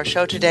segment of our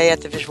show today at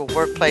the Visual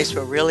Workplace.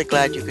 We're really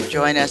glad you could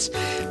join us.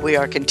 We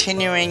are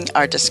continuing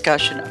our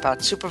discussion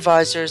about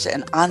supervisors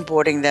and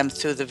onboarding them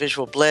through the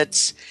Visual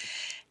Blitz.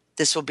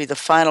 This will be the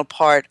final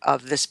part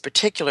of this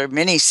particular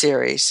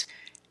mini-series,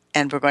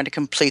 and we're going to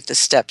complete the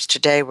steps.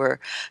 Today we're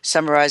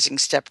summarizing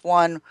step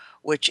 1,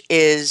 which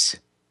is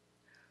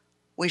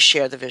we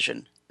share the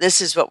vision.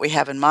 This is what we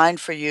have in mind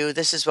for you.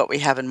 This is what we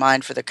have in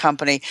mind for the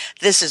company.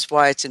 This is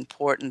why it's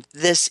important.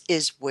 This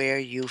is where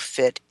you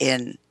fit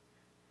in.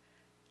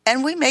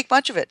 And we make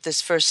much of it, this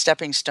first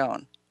stepping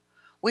stone.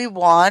 We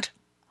want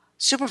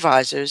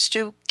supervisors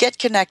to get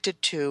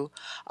connected to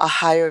a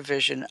higher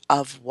vision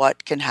of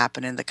what can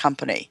happen in the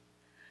company.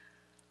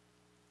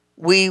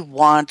 We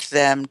want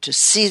them to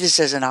see this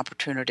as an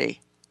opportunity.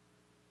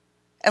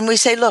 And we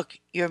say, look,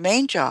 your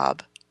main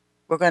job,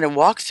 we're going to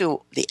walk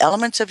through the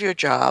elements of your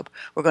job.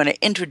 We're going to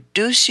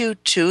introduce you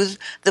to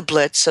the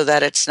Blitz so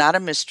that it's not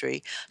a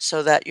mystery,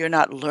 so that you're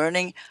not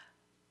learning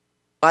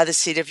by the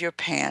seat of your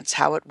pants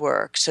how it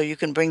works, so you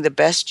can bring the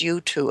best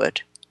you to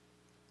it.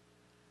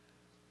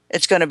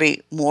 It's going to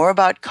be more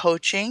about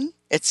coaching.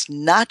 It's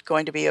not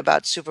going to be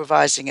about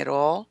supervising at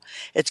all.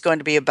 It's going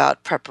to be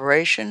about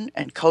preparation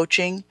and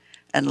coaching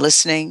and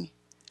listening.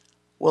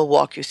 We'll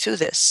walk you through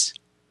this.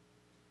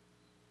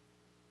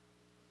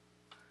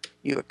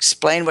 You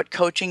explain what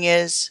coaching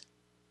is.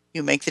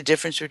 You make the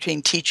difference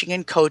between teaching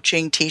and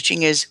coaching.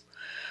 Teaching is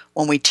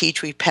when we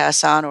teach, we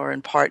pass on or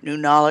impart new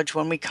knowledge.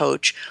 When we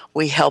coach,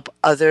 we help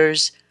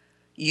others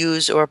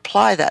use or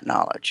apply that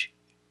knowledge.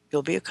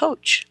 You'll be a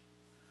coach.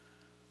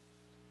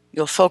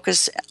 You'll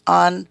focus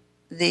on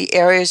the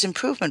area's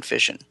improvement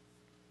vision.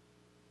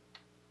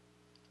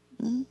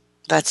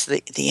 That's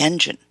the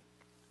engine.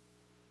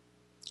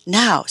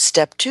 Now,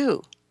 step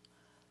 2.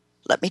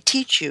 Let me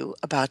teach you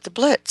about the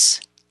Blitz.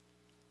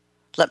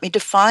 Let me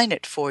define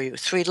it for you.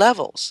 3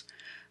 levels.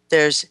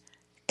 There's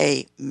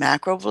a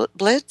macro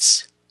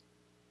Blitz,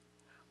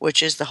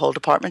 which is the whole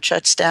department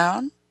shuts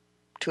down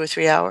 2 or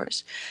 3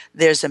 hours.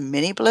 There's a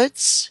mini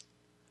Blitz,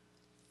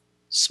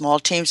 small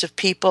teams of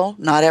people,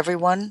 not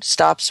everyone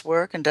stops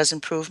work and does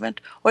improvement.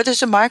 Or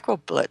there's a micro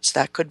Blitz,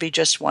 that could be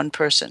just one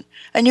person.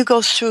 And you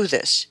go through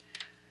this.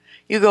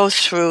 You go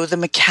through the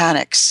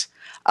mechanics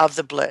of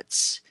the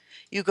Blitz.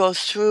 You go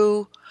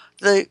through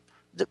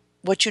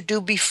what you do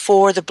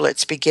before the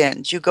Blitz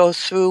begins. You go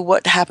through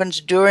what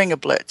happens during a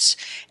Blitz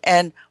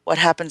and what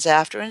happens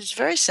after. And it's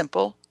very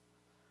simple.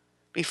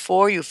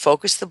 Before you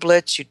focus the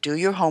Blitz, you do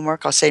your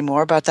homework. I'll say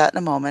more about that in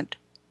a moment.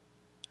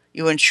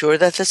 You ensure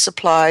that the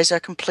supplies are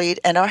complete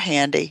and are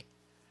handy.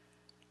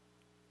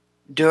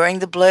 During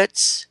the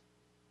Blitz,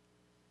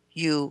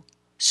 you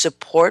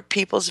support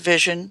people's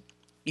vision.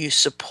 You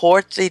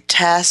support the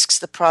tasks,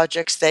 the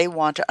projects they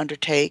want to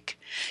undertake.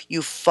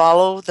 You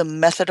follow the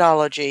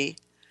methodology,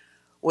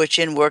 which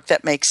in Work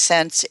That Makes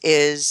Sense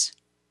is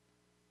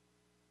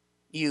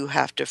you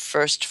have to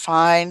first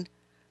find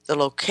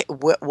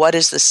what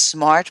is the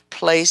smart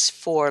place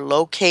for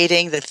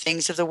locating the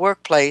things of the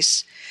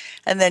workplace,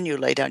 and then you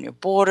lay down your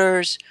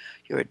borders,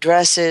 your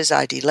addresses,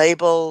 ID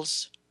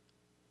labels.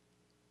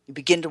 You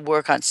begin to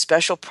work on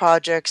special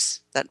projects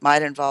that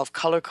might involve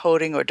color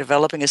coding or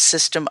developing a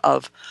system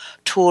of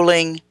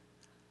tooling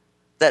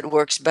that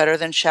works better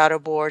than shadow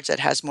boards, that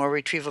has more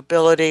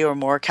retrievability or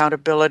more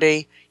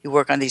accountability. You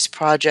work on these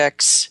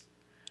projects.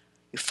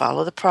 You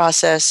follow the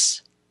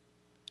process.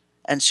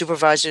 And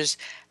supervisors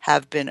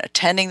have been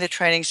attending the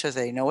training so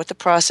they know what the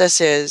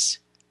process is.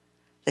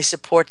 They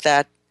support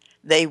that.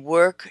 They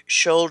work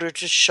shoulder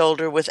to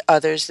shoulder with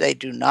others. They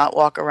do not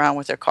walk around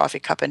with their coffee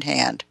cup in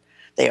hand.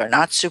 They are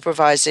not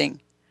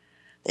supervising.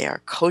 They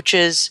are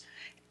coaches,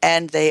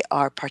 and they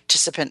are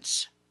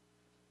participants.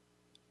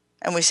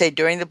 And we say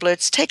during the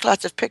Blitz, take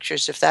lots of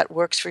pictures. If that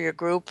works for your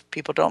group,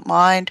 people don't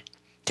mind.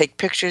 Take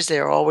pictures.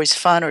 They're always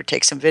fun, or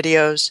take some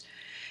videos.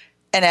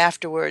 And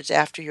afterwards,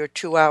 after your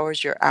 2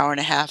 hours, your hour and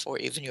a half, or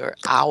even your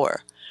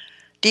hour,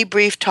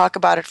 debrief, talk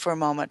about it for a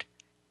moment,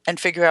 and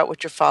figure out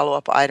what your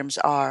follow-up items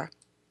are.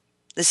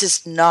 This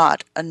is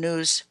not a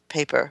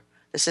newspaper.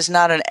 This is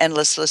not an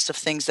endless list of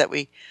things that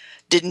we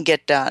didn't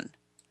get done.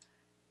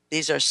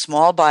 These are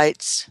small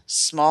bites,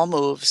 small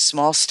moves,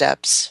 small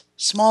steps,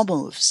 small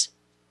moves.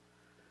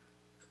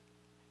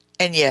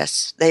 And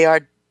yes, they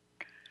are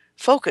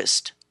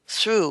focused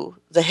through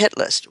the hit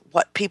list,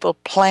 what people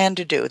plan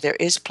to do. There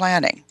is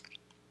planning.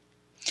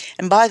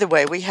 And by the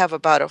way, we have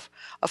about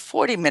a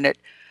 40-minute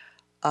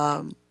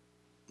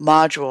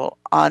module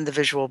on the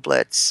visual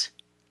blitz,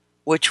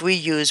 which we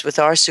use with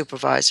our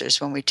supervisors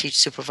when we teach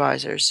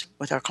supervisors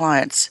with our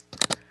clients.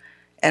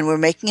 And we're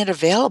making it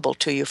available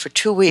to you for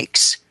 2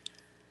 weeks.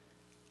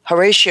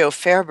 Horatio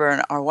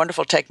Fairburn, our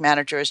wonderful tech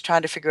manager, is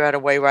trying to figure out a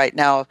way right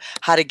now of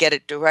how to get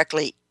it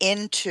directly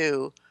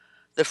into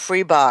the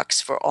free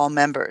box for all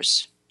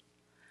members.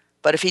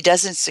 But if he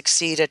doesn't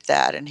succeed at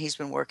that, and he's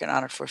been working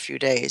on it for a few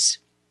days,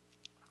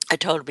 I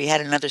told him he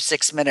had another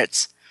 6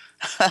 minutes.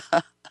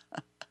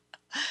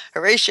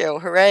 Horatio,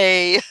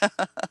 hooray!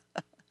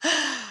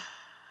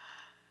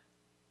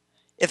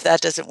 If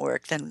that doesn't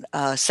work, then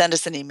send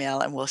us an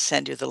email and we'll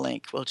send you the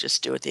link. We'll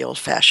just do it the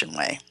old-fashioned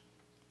way.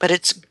 But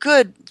it's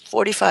good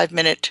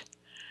 45-minute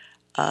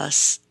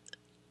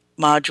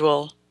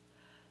module,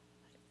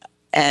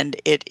 and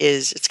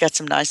it's got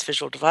some nice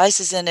visual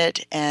devices in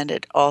it, and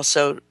it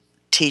also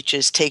takes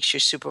your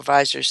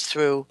supervisors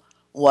through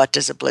what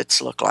does a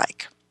blitz look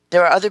like.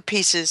 There are other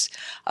pieces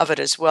of it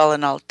as well,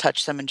 and I'll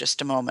touch them in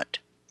just a moment.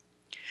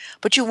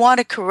 But you want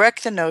to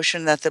correct the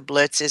notion that the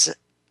blitz is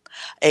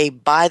a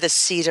by the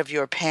seat of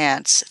your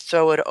pants,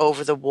 throw it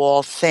over the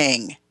wall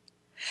thing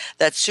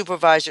that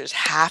supervisors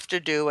have to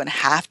do and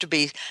have to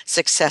be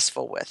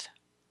successful with.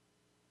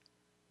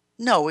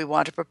 No, we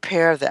want to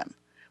prepare them.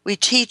 We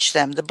teach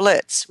them the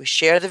blitz. We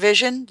share the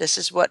vision. This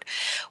is what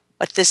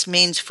this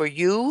means for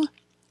you.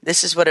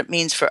 This is what it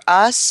means for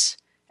us.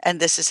 And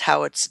this is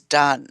how it's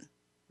done.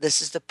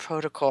 This is the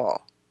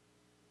protocol.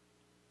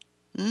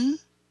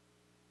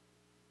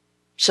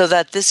 So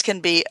that this can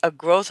be a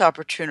growth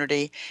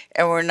opportunity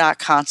and we're not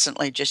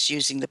constantly just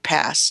using the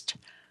past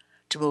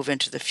to move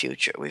into the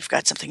future. We've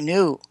got something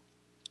new.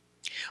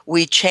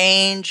 We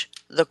change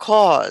the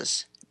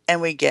cause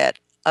and we get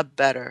a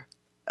better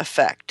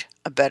effect,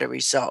 a better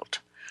result.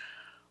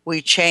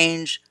 We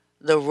change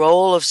the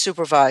role of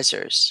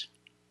supervisors.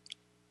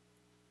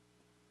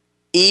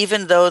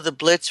 Even though the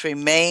blitz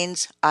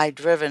remains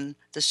I-driven,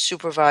 the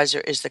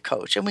supervisor is the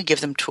coach, and we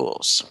give them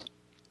tools.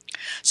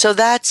 So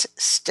that's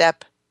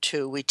step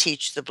 2. We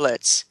teach the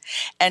blitz.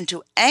 And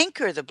to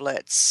anchor the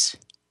blitz,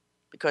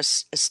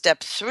 because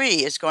step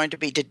 3 is going to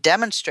be to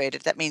demonstrate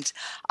it. That means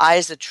I,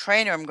 as the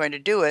trainer, am going to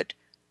do it.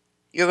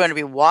 You're going to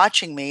be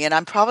watching me, and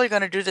I'm probably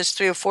going to do this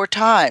 3 or 4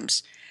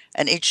 times.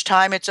 And each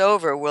time it's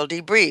over, we'll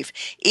debrief.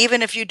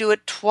 Even if you do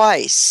it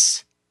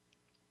twice,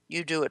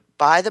 you do it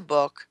by the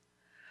book.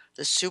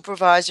 The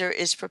supervisor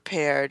is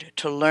prepared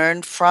to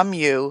learn from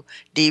you,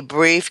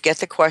 debrief, get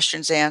the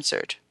questions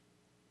answered.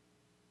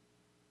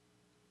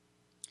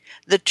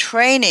 The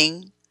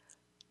training,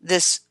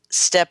 this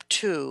step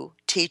 2,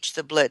 teach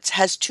the blitz,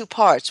 has 2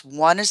 parts.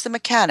 One is the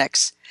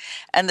mechanics,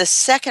 and the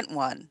second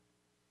one,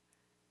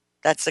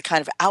 that's the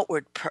kind of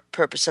outward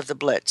purpose of the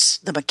blitz,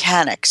 the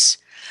mechanics.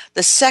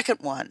 The second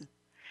one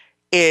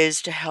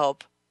is to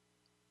help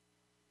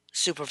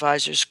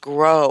supervisors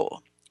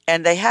grow.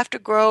 And they have to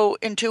grow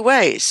in 2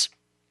 ways.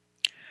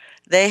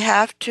 They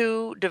have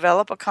to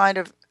develop a kind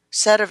of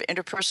set of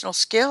interpersonal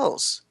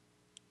skills.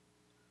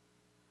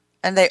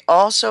 And they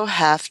also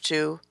have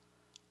to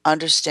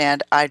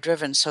understand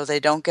I-driven so they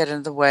don't get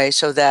in the way,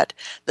 so that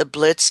the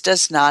blitz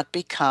does not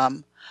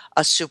become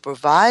a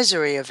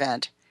supervisory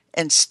event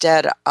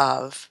instead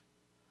of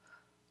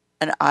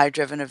an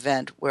I-driven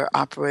event where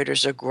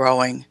operators are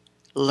growing,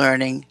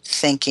 learning,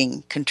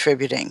 thinking,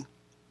 contributing.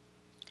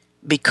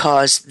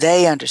 Because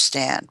they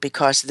understand,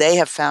 because they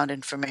have found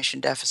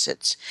information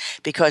deficits,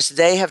 because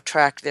they have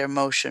tracked their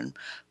motion,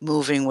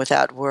 moving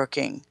without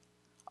working,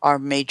 our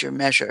major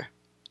measure,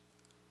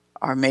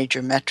 our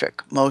major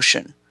metric,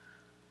 motion.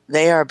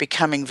 They are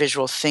becoming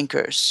visual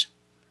thinkers.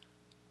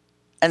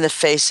 And the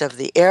face of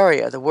the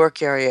area, the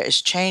work area,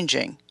 is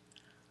changing.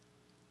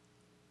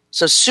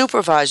 So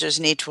supervisors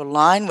need to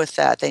align with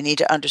that. They need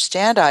to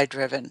understand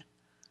I-driven.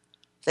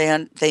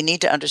 They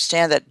need to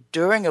understand that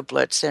during a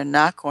blitz, they're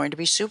not going to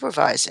be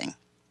supervising.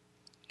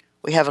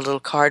 We have a little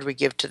card we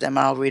give to them.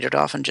 I'll read it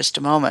off in just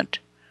a moment.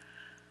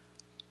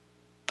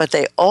 But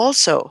they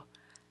also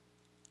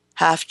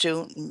have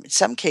to, in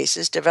some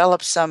cases,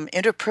 develop some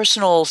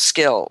interpersonal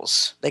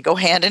skills. They go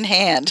hand in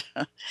hand.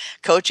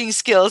 Coaching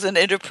skills and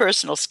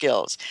interpersonal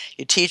skills.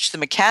 You teach the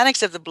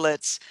mechanics of the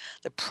blitz,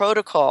 the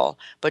protocol,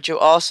 but you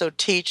also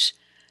teach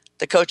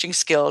the coaching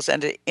skills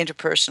and the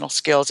interpersonal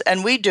skills.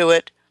 And we do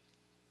it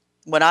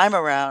when I'm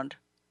around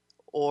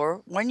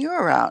or when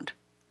you're around.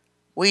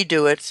 We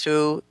do it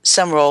through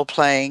some role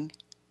playing,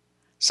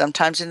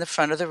 sometimes in the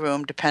front of the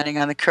room, depending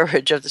on the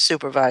courage of the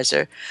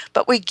supervisor,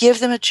 but we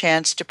give them a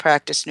chance to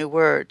practice new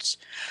words.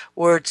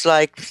 Words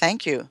like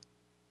thank you,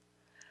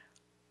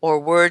 or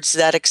words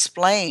that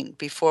explain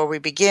before we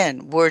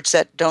begin, words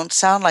that don't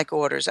sound like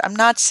orders. I'm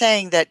not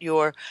saying that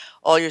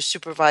all your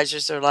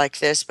supervisors are like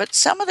this, but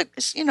some of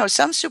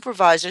some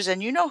supervisors,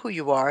 and you know who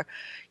you are,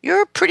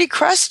 you're pretty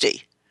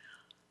crusty.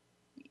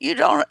 You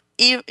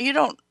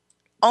don't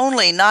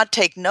only not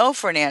take no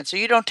for an answer,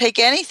 you don't take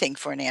anything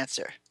for an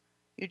answer.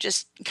 You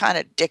just kind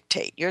of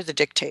dictate. You're the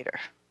dictator.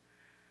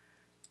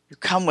 You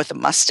come with a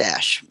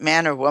mustache,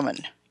 man or woman.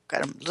 You've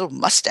got a little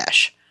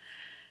mustache.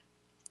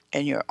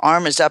 And your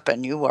arm is up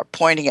and you are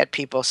pointing at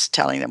people,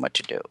 telling them what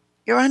to do.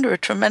 You're under a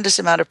tremendous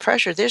amount of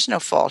pressure. There's no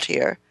fault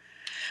here.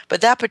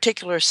 But that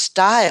particular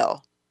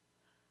style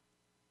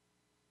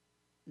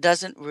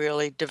doesn't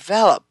really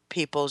develop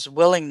people's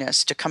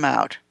willingness to come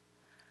out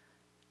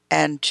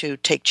and to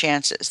take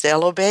chances.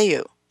 They'll obey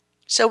you.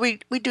 So we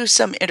do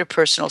some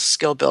interpersonal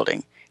skill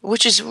building,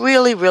 which is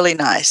really, really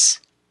nice.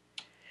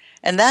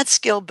 And that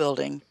skill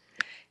building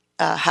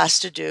has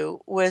to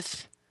do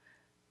with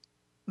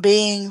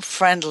being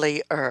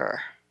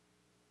friendlier.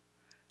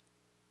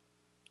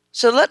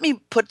 So let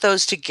me put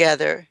those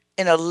together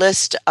in a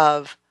list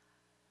of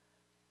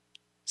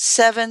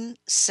 7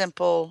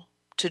 simple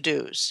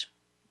to-dos.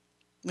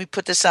 We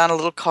put this on a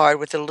little card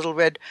with a little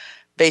red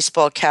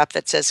baseball cap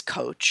that says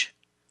coach.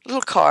 A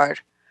little card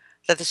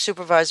that the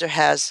supervisor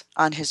has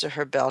on his or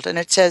her belt. And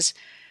it says,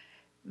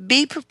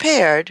 be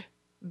prepared,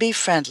 be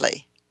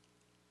friendly.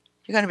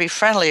 You're going to be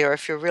friendlier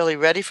if you're really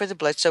ready for the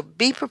blitz. So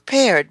be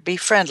prepared, be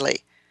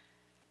friendly.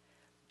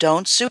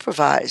 Don't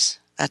supervise.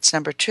 That's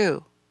number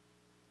 2.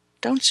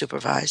 Don't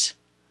supervise.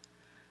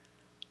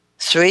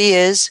 3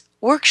 is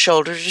work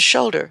shoulder to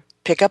shoulder.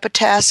 Pick up a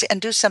task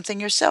and do something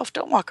yourself.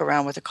 Don't walk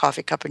around with a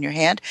coffee cup in your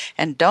hand,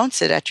 and don't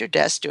sit at your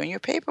desk doing your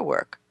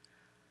paperwork.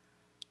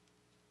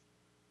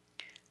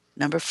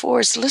 Number 4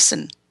 is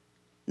listen.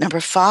 Number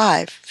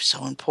 5,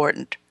 so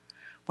important.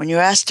 When you're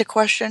asked a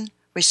question,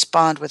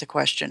 respond with a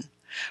question.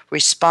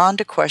 Respond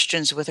to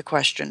questions with a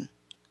question.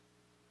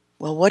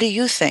 Well, what do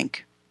you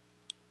think?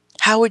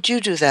 How would you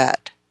do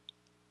that?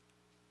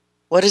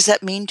 What does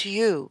that mean to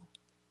you?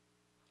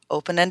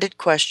 Open-ended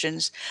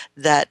questions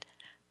that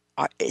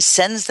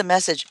sends the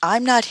message,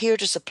 I'm not here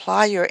to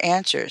supply your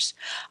answers.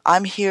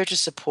 I'm here to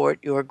support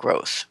your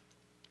growth.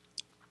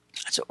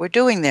 That's what we're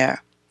doing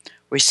there.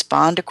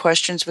 Respond to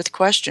questions with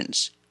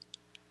questions.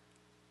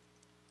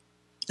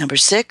 Number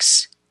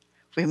 6,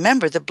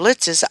 remember the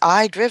blitz is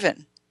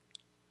I-driven.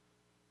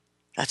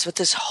 That's what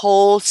this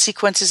whole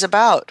sequence is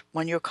about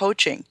when you're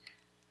coaching.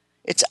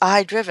 It's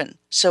I-driven.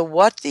 So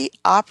what the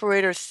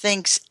operator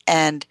thinks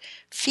and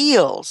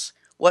feels,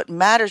 what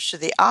matters to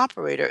the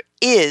operator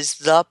is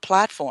the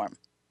platform.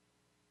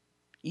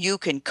 You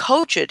can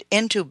coach it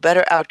into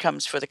better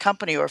outcomes for the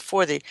company or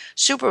for the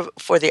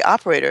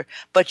operator,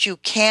 but you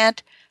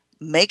can't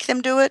make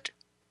them do it,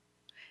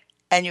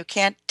 and you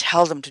can't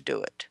tell them to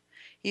do it.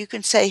 You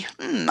can say,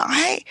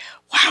 I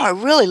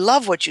really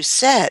love what you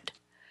said.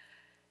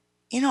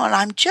 And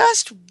I'm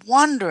just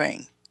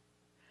wondering.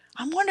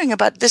 I'm wondering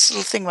about this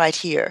little thing right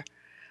here.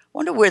 I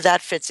wonder where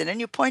that fits in.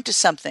 And you point to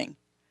something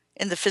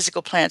in the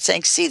physical plant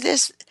saying, see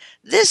this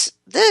is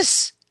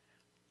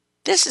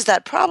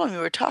that problem you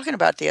were talking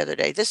about the other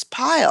day. This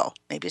pile.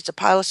 Maybe it's a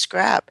pile of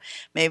scrap.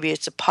 Maybe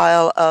it's a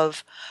pile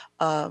of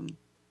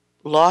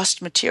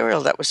lost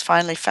material that was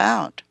finally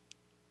found.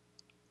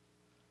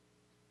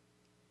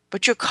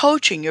 But you're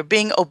coaching. You're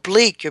being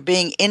oblique. You're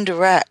being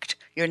indirect.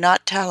 You're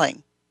not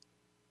telling.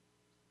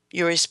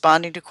 You're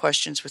responding to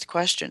questions with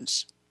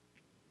questions.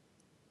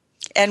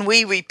 And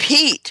we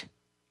repeat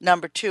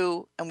number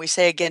 2, and we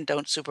say again,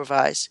 don't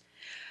supervise.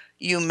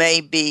 You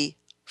may be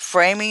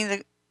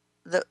framing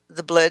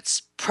the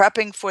blitz,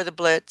 prepping for the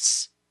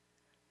blitz,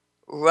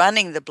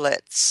 running the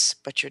blitz,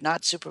 but you're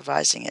not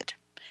supervising it.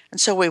 And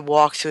so we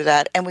walk through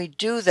that, and we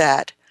do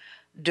that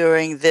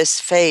during this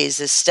phase,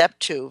 this step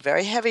 2,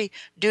 very heavy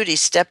duty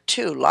step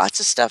 2.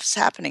 Lots of stuff's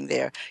happening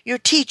there. You're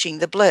teaching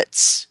the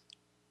blitz.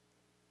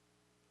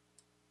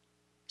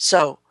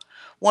 So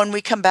when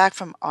we come back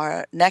from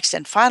our next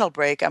and final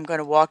break, I'm going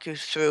to walk you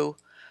through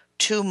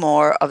 2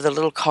 more of the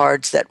little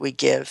cards that we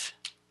give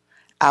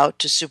out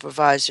to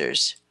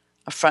supervisors,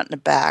 a front and a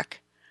back,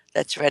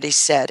 that's ready,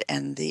 set,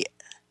 and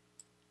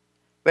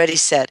ready,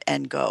 set,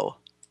 and go.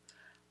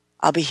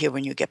 I'll be here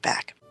when you get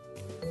back.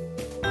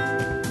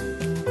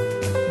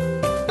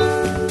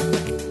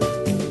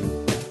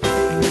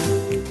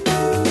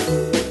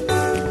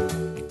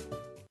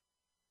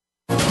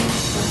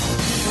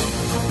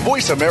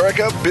 Voice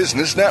America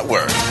Business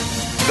Network,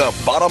 the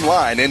bottom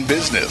line in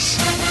business.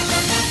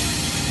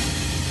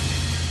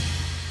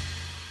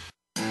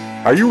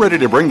 Are you ready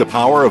to bring the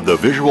power of the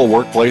visual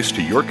workplace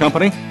to your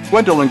company?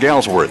 Gwendolyn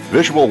Galsworth,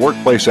 visual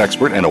workplace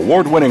expert and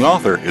award-winning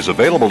author, is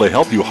available to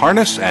help you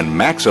harness and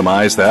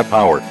maximize that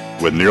power.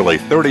 With nearly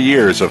 30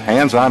 years of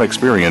hands-on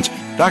experience,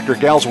 Dr.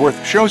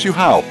 Galsworth shows you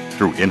how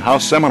through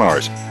in-house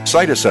seminars,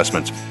 site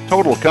assessments,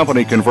 total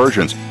company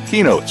conversions,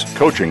 keynotes,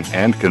 coaching,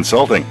 and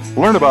consulting.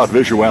 Learn about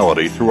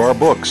visuality through our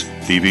books,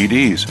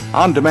 DVDs,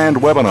 on-demand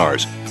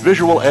webinars,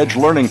 visual edge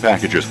learning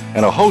packages,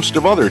 and a host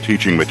of other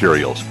teaching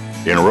materials.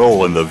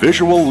 Enroll in the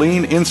Visual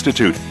Lean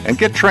Institute and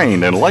get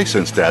trained and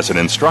licensed as an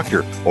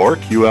instructor or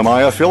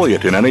QMI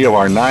affiliate in any of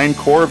our 9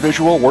 core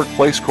visual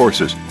workplace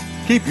courses.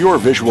 Keep your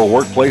visual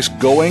workplace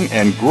going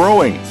and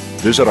growing.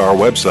 Visit our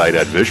website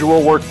at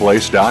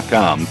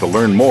visualworkplace.com to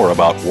learn more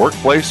about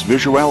workplace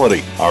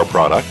visuality, our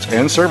products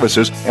and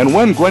services, and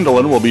when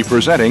Gwendolyn will be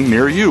presenting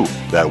near you.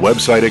 That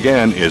website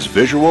again is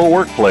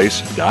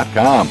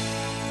visualworkplace.com.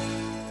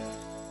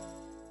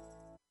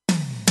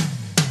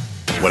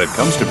 When it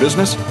comes to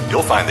business,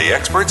 you'll find the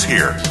experts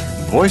here.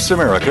 Voice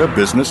America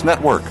Business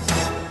Network.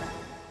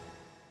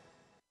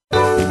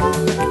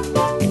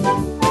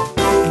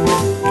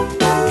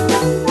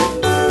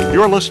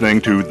 You're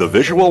listening to The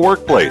Visual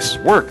Workplace,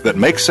 Work That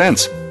Makes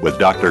Sense, with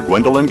Dr.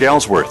 Gwendolyn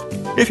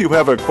Galsworth. If you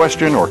have a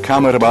question or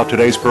comment about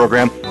today's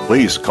program,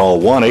 please call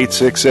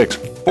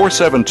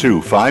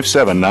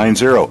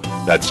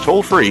 1-866-472-5790. That's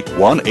toll-free,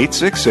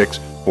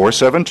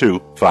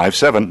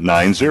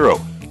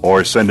 1-866-472-5790.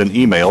 Or send an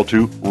email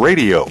to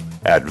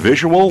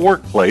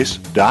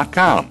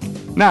radio@visualworkplace.com.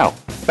 Now,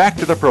 back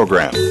to the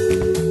program.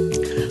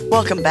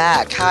 Welcome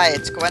back. Hi,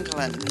 it's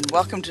Gwendolyn, and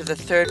welcome to the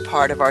third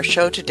part of our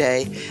show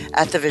today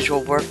at the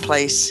Visual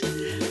Workplace.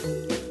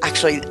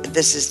 Actually,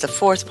 this is the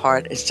fourth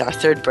part. It's our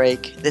third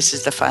break. This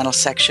is the final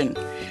section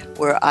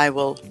where I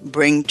will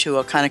bring to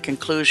a kind of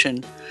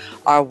conclusion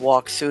our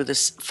walk through the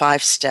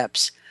 5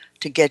 steps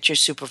to get your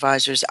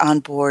supervisors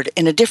on board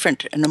in a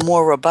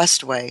more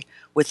robust way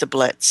with the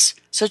Blitz.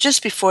 So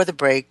just before the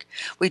break,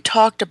 we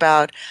talked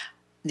about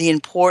the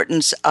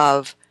importance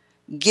of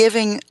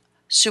giving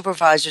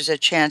supervisors a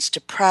chance to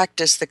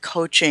practice the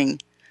coaching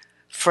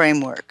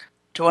framework,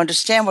 to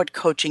understand what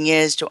coaching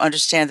is, to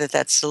understand that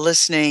that's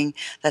listening,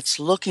 that's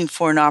looking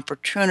for an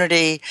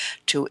opportunity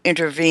to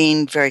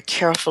intervene very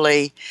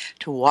carefully,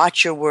 to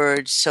watch your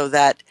words so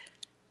that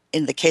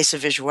in the case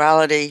of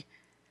visuality,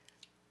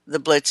 the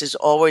Blitz is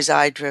always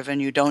eye-driven.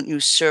 You don't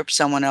usurp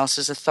someone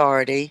else's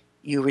authority.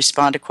 You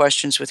respond to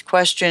questions with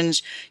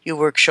questions. You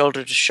work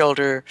shoulder to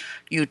shoulder.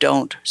 You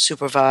don't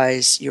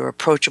supervise. You're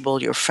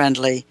approachable. You're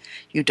friendly.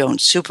 You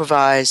don't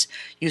supervise.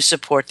 You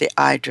support the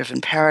eye-driven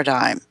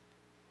paradigm.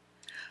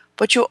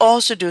 But you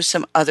also do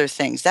some other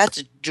things.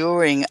 That's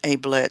during a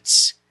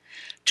Blitz.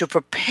 To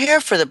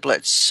prepare for the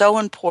Blitz, so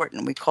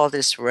important. We call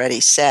this ready,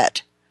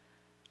 set.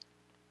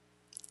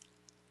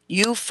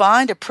 You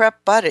find a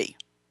prep buddy,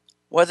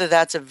 whether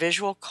that's a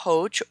visual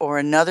coach or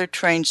another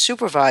trained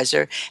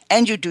supervisor,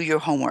 and you do your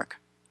homework.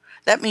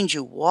 That means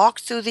you walk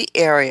through the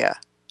area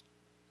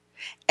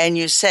and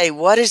you say,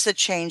 what is the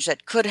change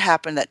that could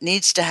happen, that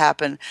needs to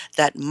happen,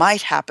 that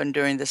might happen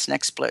during this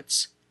next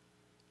Blitz?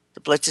 The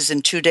Blitz is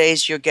in 2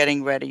 days. You're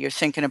getting ready. You're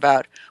thinking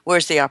about,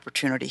 where's the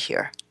opportunity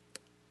here?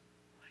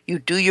 You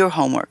do your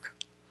homework.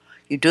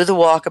 You do the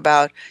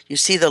walkabout. You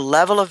see the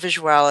level of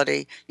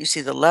visuality. You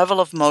see the level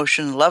of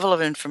motion, level of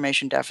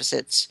information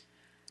deficits.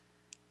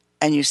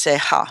 And you say,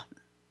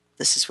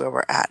 this is where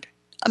we're at.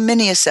 A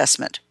mini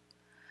assessment.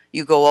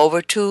 You go over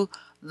to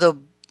the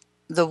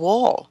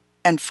wall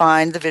and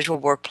find the Visual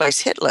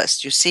Workplace hit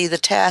list. You see the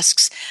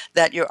tasks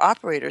that your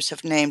operators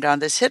have named on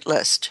this hit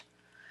list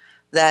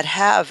that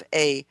have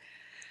a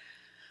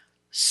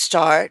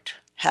start,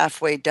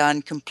 halfway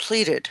done,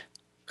 completed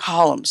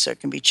columns that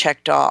can be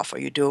checked off, or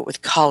you do it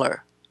with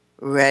color,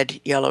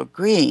 red, yellow,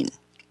 green.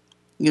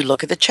 You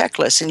look at the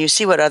checklist and you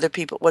see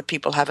what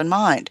people have in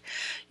mind.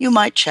 You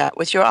might chat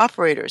with your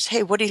operators.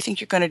 Hey, what do you think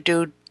you're going to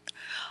do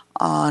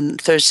on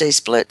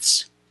Thursday's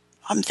Blitz?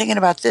 I'm thinking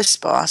about this,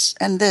 boss,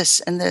 and this,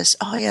 and this.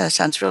 Oh, yeah, that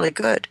sounds really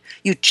good.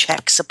 You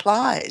check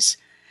supplies.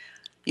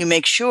 You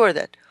make sure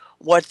that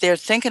what they're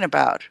thinking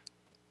about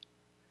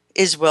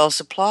is well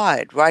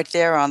supplied right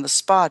there on the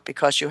spot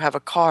because you have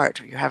a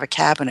cart or you have a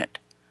cabinet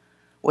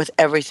with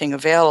everything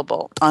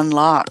available,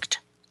 unlocked.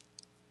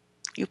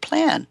 You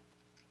plan.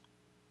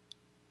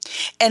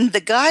 And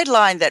the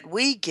guideline that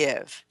we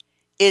give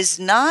is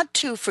not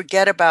to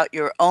forget about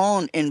your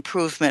own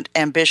improvement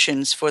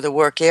ambitions for the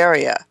work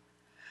area,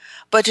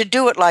 but to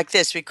do it like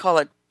this. We call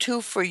it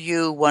 2 for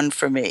you, 1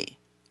 for me.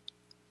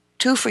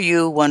 2 for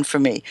you, 1 for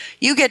me.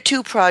 You get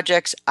 2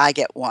 projects, I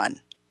get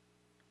 1.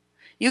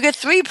 You get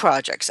 3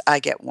 projects, I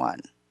get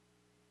 1.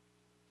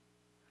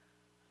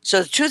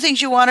 So the 2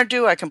 things you want to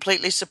do, I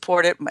completely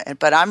support it,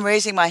 but I'm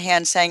raising my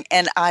hand saying,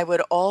 and I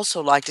would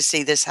also like to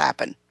see this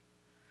happen.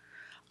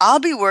 I'll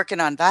be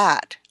working on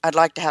that. I'd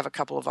like to have a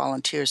couple of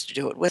volunteers to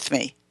do it with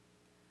me.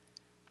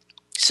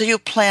 So you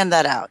plan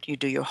that out. You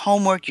do your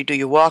homework, you do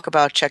your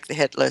walkabout, check the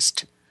hit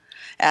list,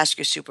 ask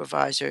your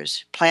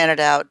supervisors, plan it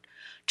out.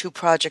 2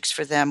 projects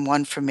for them,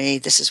 1 for me.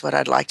 This is what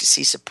I'd like to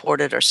see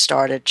supported or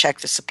started.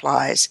 Check the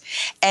supplies.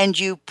 And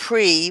you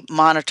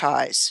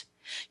pre-monetize.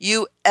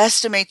 You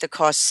estimate the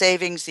cost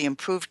savings, the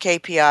improved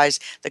KPIs,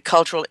 the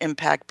cultural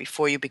impact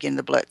before you begin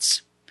the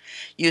Blitz.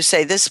 You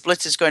say this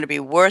Blitz is going to be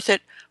worth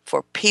it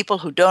for people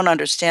who don't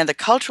understand the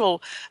cultural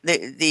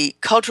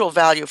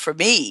value for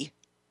me,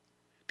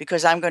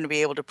 because I'm going to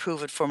be able to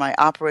prove it for my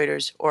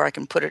operators, or I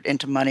can put it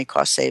into money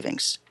cost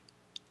savings.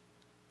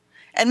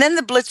 And then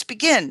the Blitz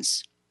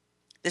begins.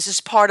 This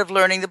is part of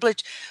learning the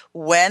Blitz.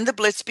 When the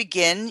Blitz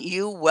begin,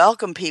 you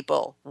welcome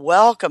people.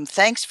 Welcome.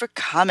 Thanks for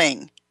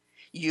coming.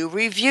 You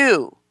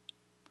review.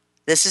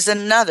 This is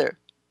another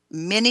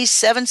mini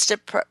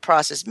 7-step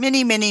process.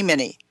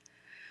 Mini.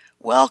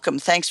 Welcome.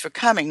 Thanks for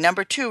coming.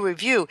 Number 2,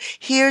 review.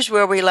 Here's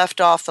where we left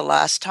off the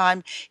last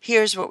time.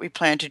 Here's what we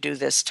plan to do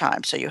this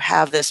time. So you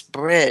have this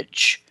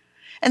bridge.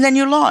 And then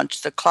you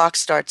launch. The clock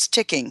starts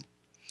ticking.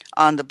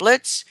 On the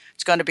Blitz,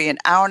 it's going to be an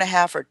hour and a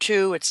half or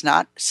 2. It's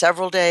not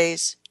several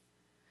days.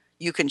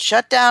 You can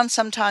shut down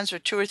sometimes for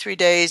 2 or 3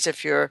 days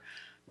if you're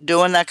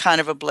doing that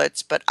kind of a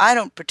Blitz, but I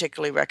don't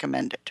particularly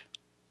recommend it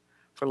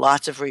for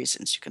lots of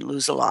reasons. You can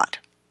lose a lot.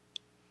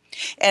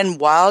 And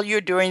while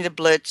you're doing the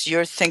Blitz,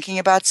 you're thinking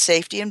about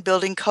safety and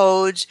building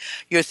codes.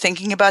 You're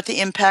thinking about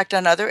the impact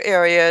on other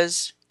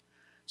areas.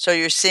 So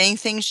you're seeing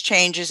things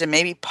changes, and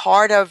maybe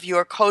part of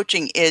your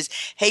coaching is,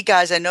 hey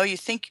guys, I know you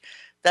think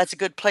that's a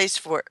good place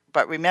for it,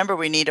 but remember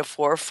we need a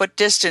 4-foot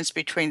distance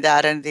between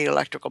that and the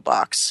electrical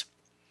box.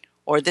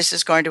 Or this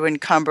is going to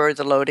encumber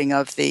the loading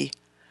of the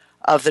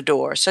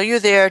door. So you're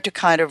there to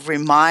kind of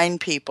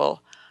remind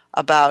people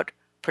about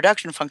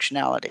production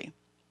functionality.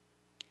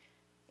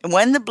 And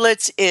when the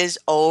Blitz is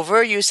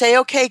over, you say,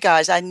 okay,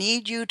 guys, I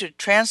need you to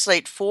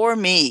translate for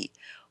me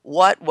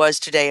what was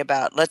today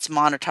about. Let's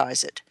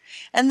monetize it.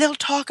 And they'll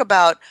talk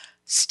about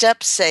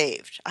steps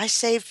saved. I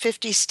saved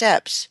 50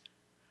 steps.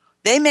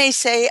 They may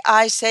say,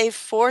 I saved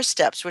 4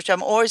 steps, which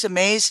I'm always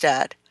amazed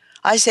at.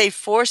 I saved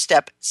 4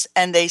 steps,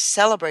 and they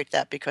celebrate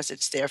that because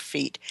it's their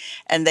feat,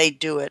 and they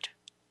do it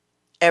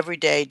every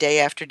day, day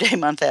after day,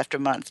 month after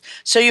month.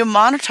 So you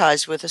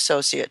monetize with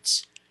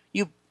associates.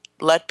 You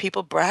let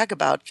people brag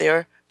about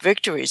their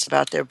victories,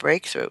 about their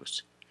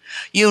breakthroughs.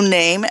 You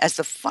name as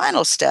the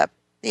final step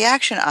the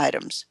action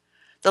items,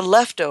 the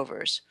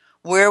leftovers,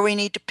 where we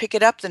need to pick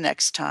it up the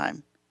next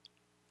time.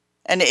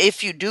 And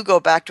if you do go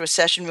back to a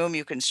session room,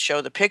 you can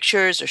show the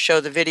pictures or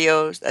show the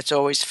videos. That's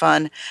always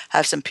fun.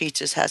 Have some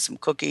pizzas, have some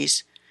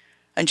cookies,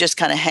 and just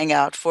kind of hang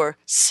out for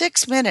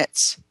 6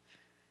 minutes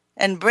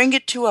and bring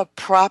it to a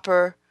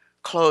proper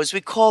close.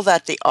 We call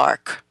that the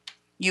arc.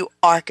 You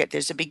arc it.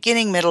 There's a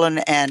beginning, middle,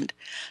 and end.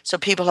 So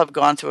people have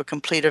gone through a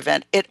complete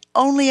event. It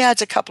only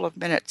adds a couple of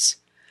minutes,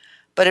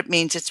 but it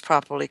means it's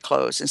properly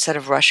closed instead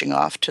of rushing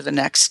off to the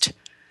next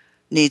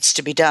needs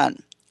to be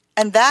done.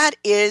 And that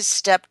is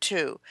step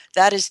 2.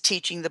 That is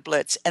teaching the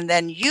Blitz. And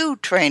then you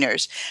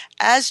trainers,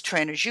 as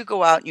trainers, you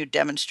go out and you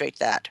demonstrate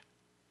that.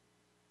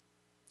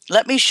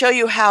 Let me show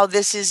you how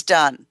this is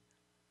done.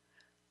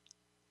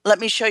 Let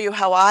me show you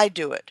how I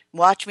do it.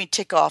 Watch me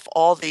tick off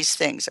all these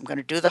things. I'm going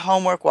to do the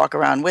homework, walk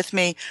around with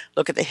me,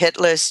 look at the hit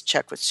list,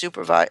 check with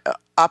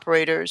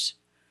operators.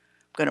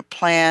 I'm going to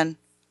plan.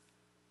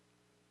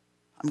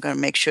 I'm going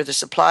to make sure the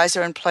supplies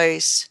are in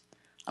place.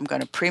 I'm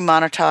going to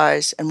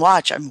pre-monetize and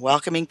watch. I'm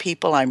welcoming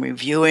people. I'm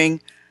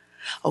reviewing.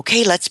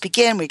 Okay, let's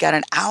begin. We got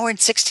an hour and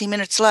 16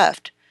 minutes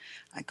left.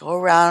 I go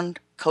around,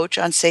 coach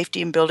on safety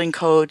and building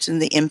codes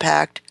and the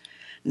impact.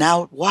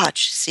 Now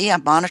watch. See,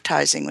 I'm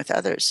monetizing with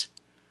others.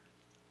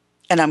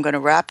 And I'm going to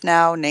wrap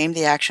now, name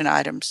the action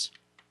items.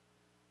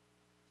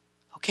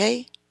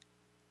 Okay?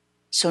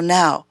 So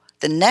now,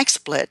 the next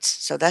Blitz,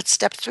 so that's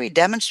step 3,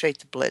 demonstrate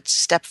the Blitz.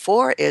 Step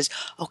 4 is,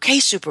 okay,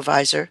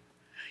 supervisor,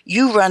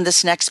 you run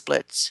this next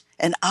Blitz,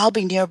 and I'll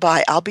be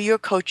nearby. I'll be your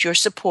coach, your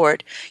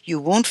support. You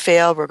won't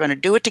fail. We're going to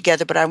do it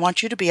together, but I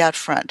want you to be out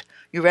front.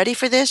 You ready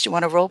for this? You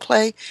want to role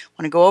play?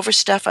 Want to go over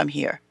stuff? I'm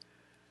here.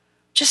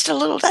 Just a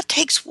little. That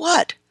takes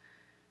what?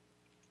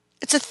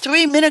 It's a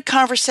 3-minute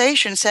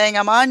conversation saying,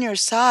 I'm on your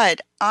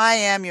side. I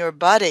am your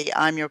buddy.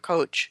 I'm your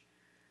coach.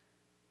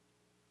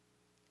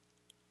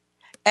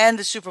 And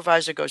the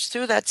supervisor goes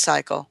through that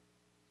cycle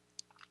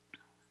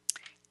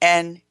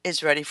and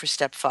is ready for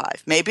step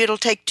 5. Maybe it'll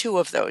take 2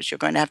 of those. You're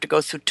going to have to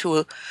go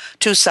through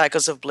two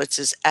cycles of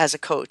blitzes as a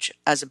coach,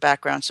 as a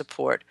background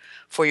support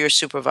for your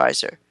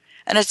supervisor.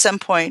 And at some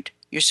point,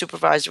 your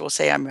supervisor will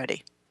say, I'm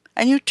ready.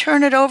 And you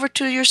turn it over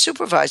to your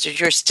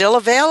supervisors. You're still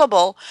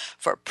available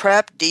for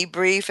prep,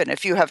 debrief, and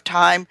if you have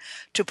time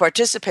to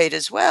participate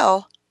as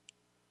well,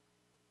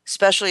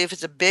 especially if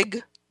it's a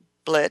big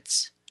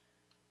blitz.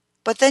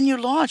 But then you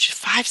launch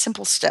 5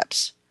 simple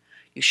steps.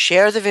 You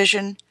share the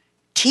vision,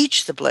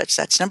 teach the Blitz.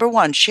 That's number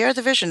 1. Share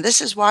the vision. This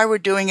is why we're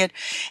doing it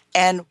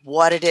and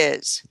what it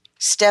is.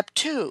 Step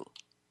 2,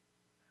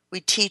 we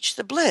teach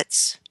the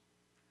Blitz.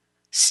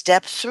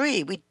 Step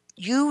 3,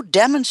 you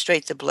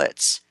demonstrate the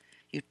Blitz.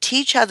 You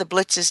teach how the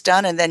Blitz is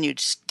done, and then you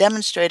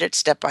demonstrate it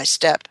step by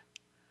step.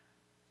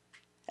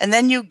 And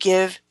then you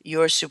give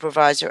your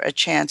supervisor a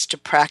chance to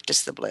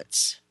practice the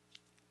Blitz.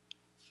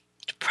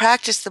 To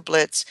practice the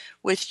Blitz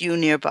with you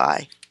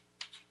nearby.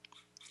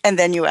 And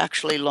then you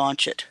actually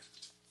launch it.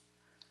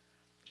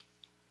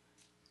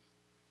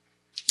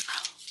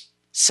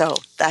 So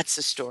that's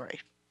the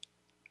story.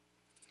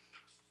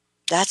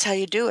 That's how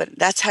you do it.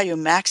 That's how you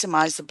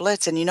maximize the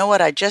Blitz. And you know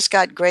what? I just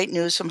got great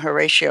news from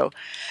Horatio.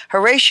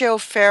 Horatio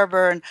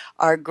Fairburn,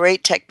 our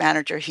great tech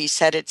manager, he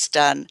said it's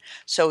done.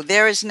 So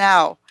there is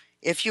now,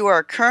 if you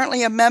are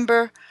currently a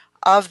member,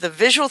 of the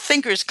Visual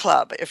Thinkers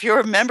Club. If you're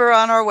a member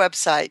on our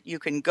website, you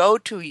can go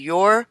to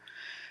your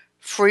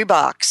free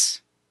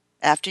box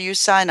after you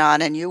sign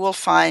on, and you will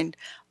find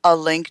a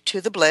link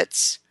to the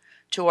Blitz,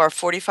 to our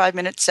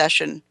 45-minute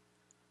session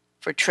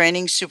for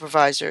training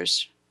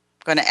supervisors.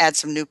 I'm going to add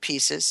some new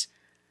pieces,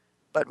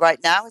 but right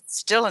now it's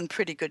still in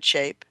pretty good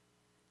shape.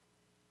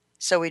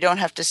 So you don't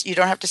have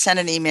to send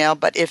an email,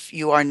 but if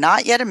you are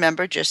not yet a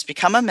member, just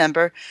become a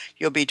member.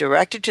 You'll be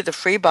directed to the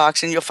free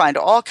box, and you'll find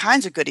all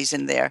kinds of goodies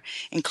in there,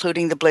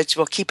 including the Blitz.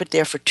 We'll keep it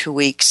there for 2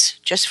 weeks,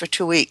 just for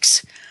 2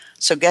 weeks.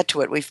 So get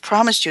to it. We've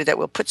promised you that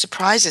we'll put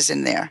surprises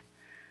in there.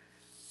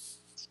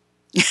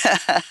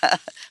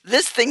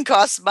 This thing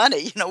costs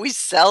money. We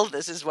sell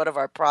this as one of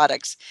our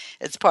products.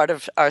 It's part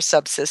of our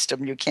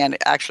subsystem. You can't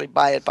actually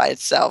buy it by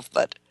itself,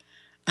 but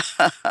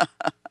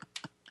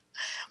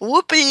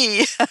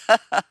whoopee!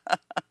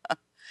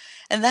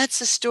 And that's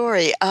the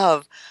story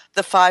of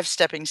the 5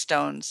 stepping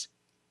stones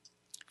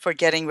for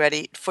getting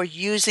ready, for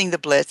using the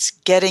Blitz,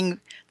 getting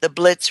the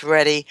Blitz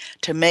ready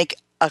to make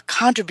a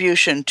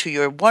contribution to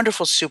your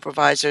wonderful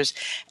supervisors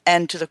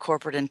and to the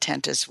corporate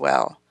intent as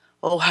well.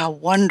 Oh, how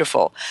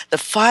wonderful. The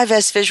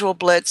 5S Visual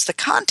Blitz, the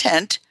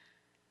content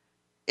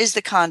is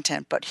the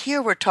content, but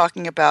here we're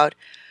talking about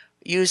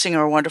using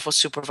our wonderful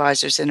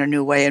supervisors in a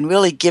new way and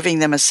really giving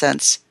them a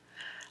sense,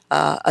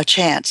 a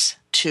chance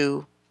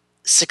to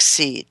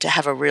succeed, to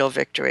have a real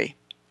victory.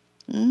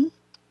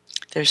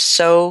 There's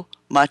so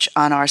much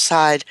on our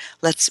side.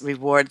 Let's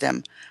reward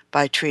them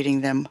by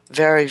treating them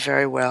very,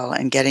 very well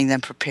and getting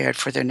them prepared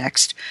for their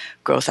next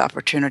growth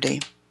opportunity.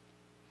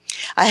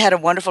 I had a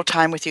wonderful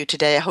time with you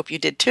today. I hope you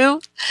did too.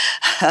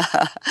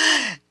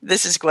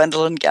 This is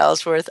Gwendolyn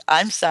Galsworth.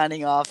 I'm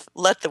signing off.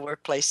 Let the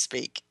workplace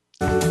speak.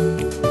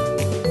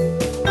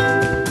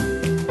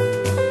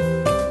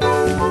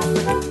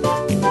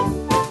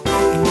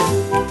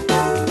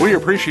 We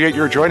appreciate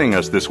your joining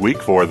us this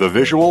week for The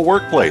Visual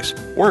Workplace,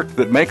 work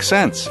that makes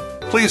sense.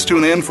 Please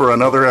tune in for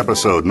another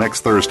episode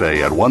next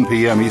Thursday at 1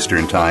 p.m.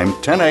 Eastern Time,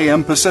 10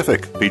 a.m.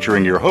 Pacific,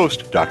 featuring your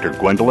host, Dr.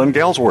 Gwendolyn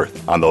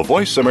Galsworth, on the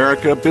Voice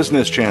America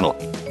Business Channel.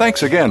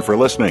 Thanks again for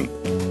listening.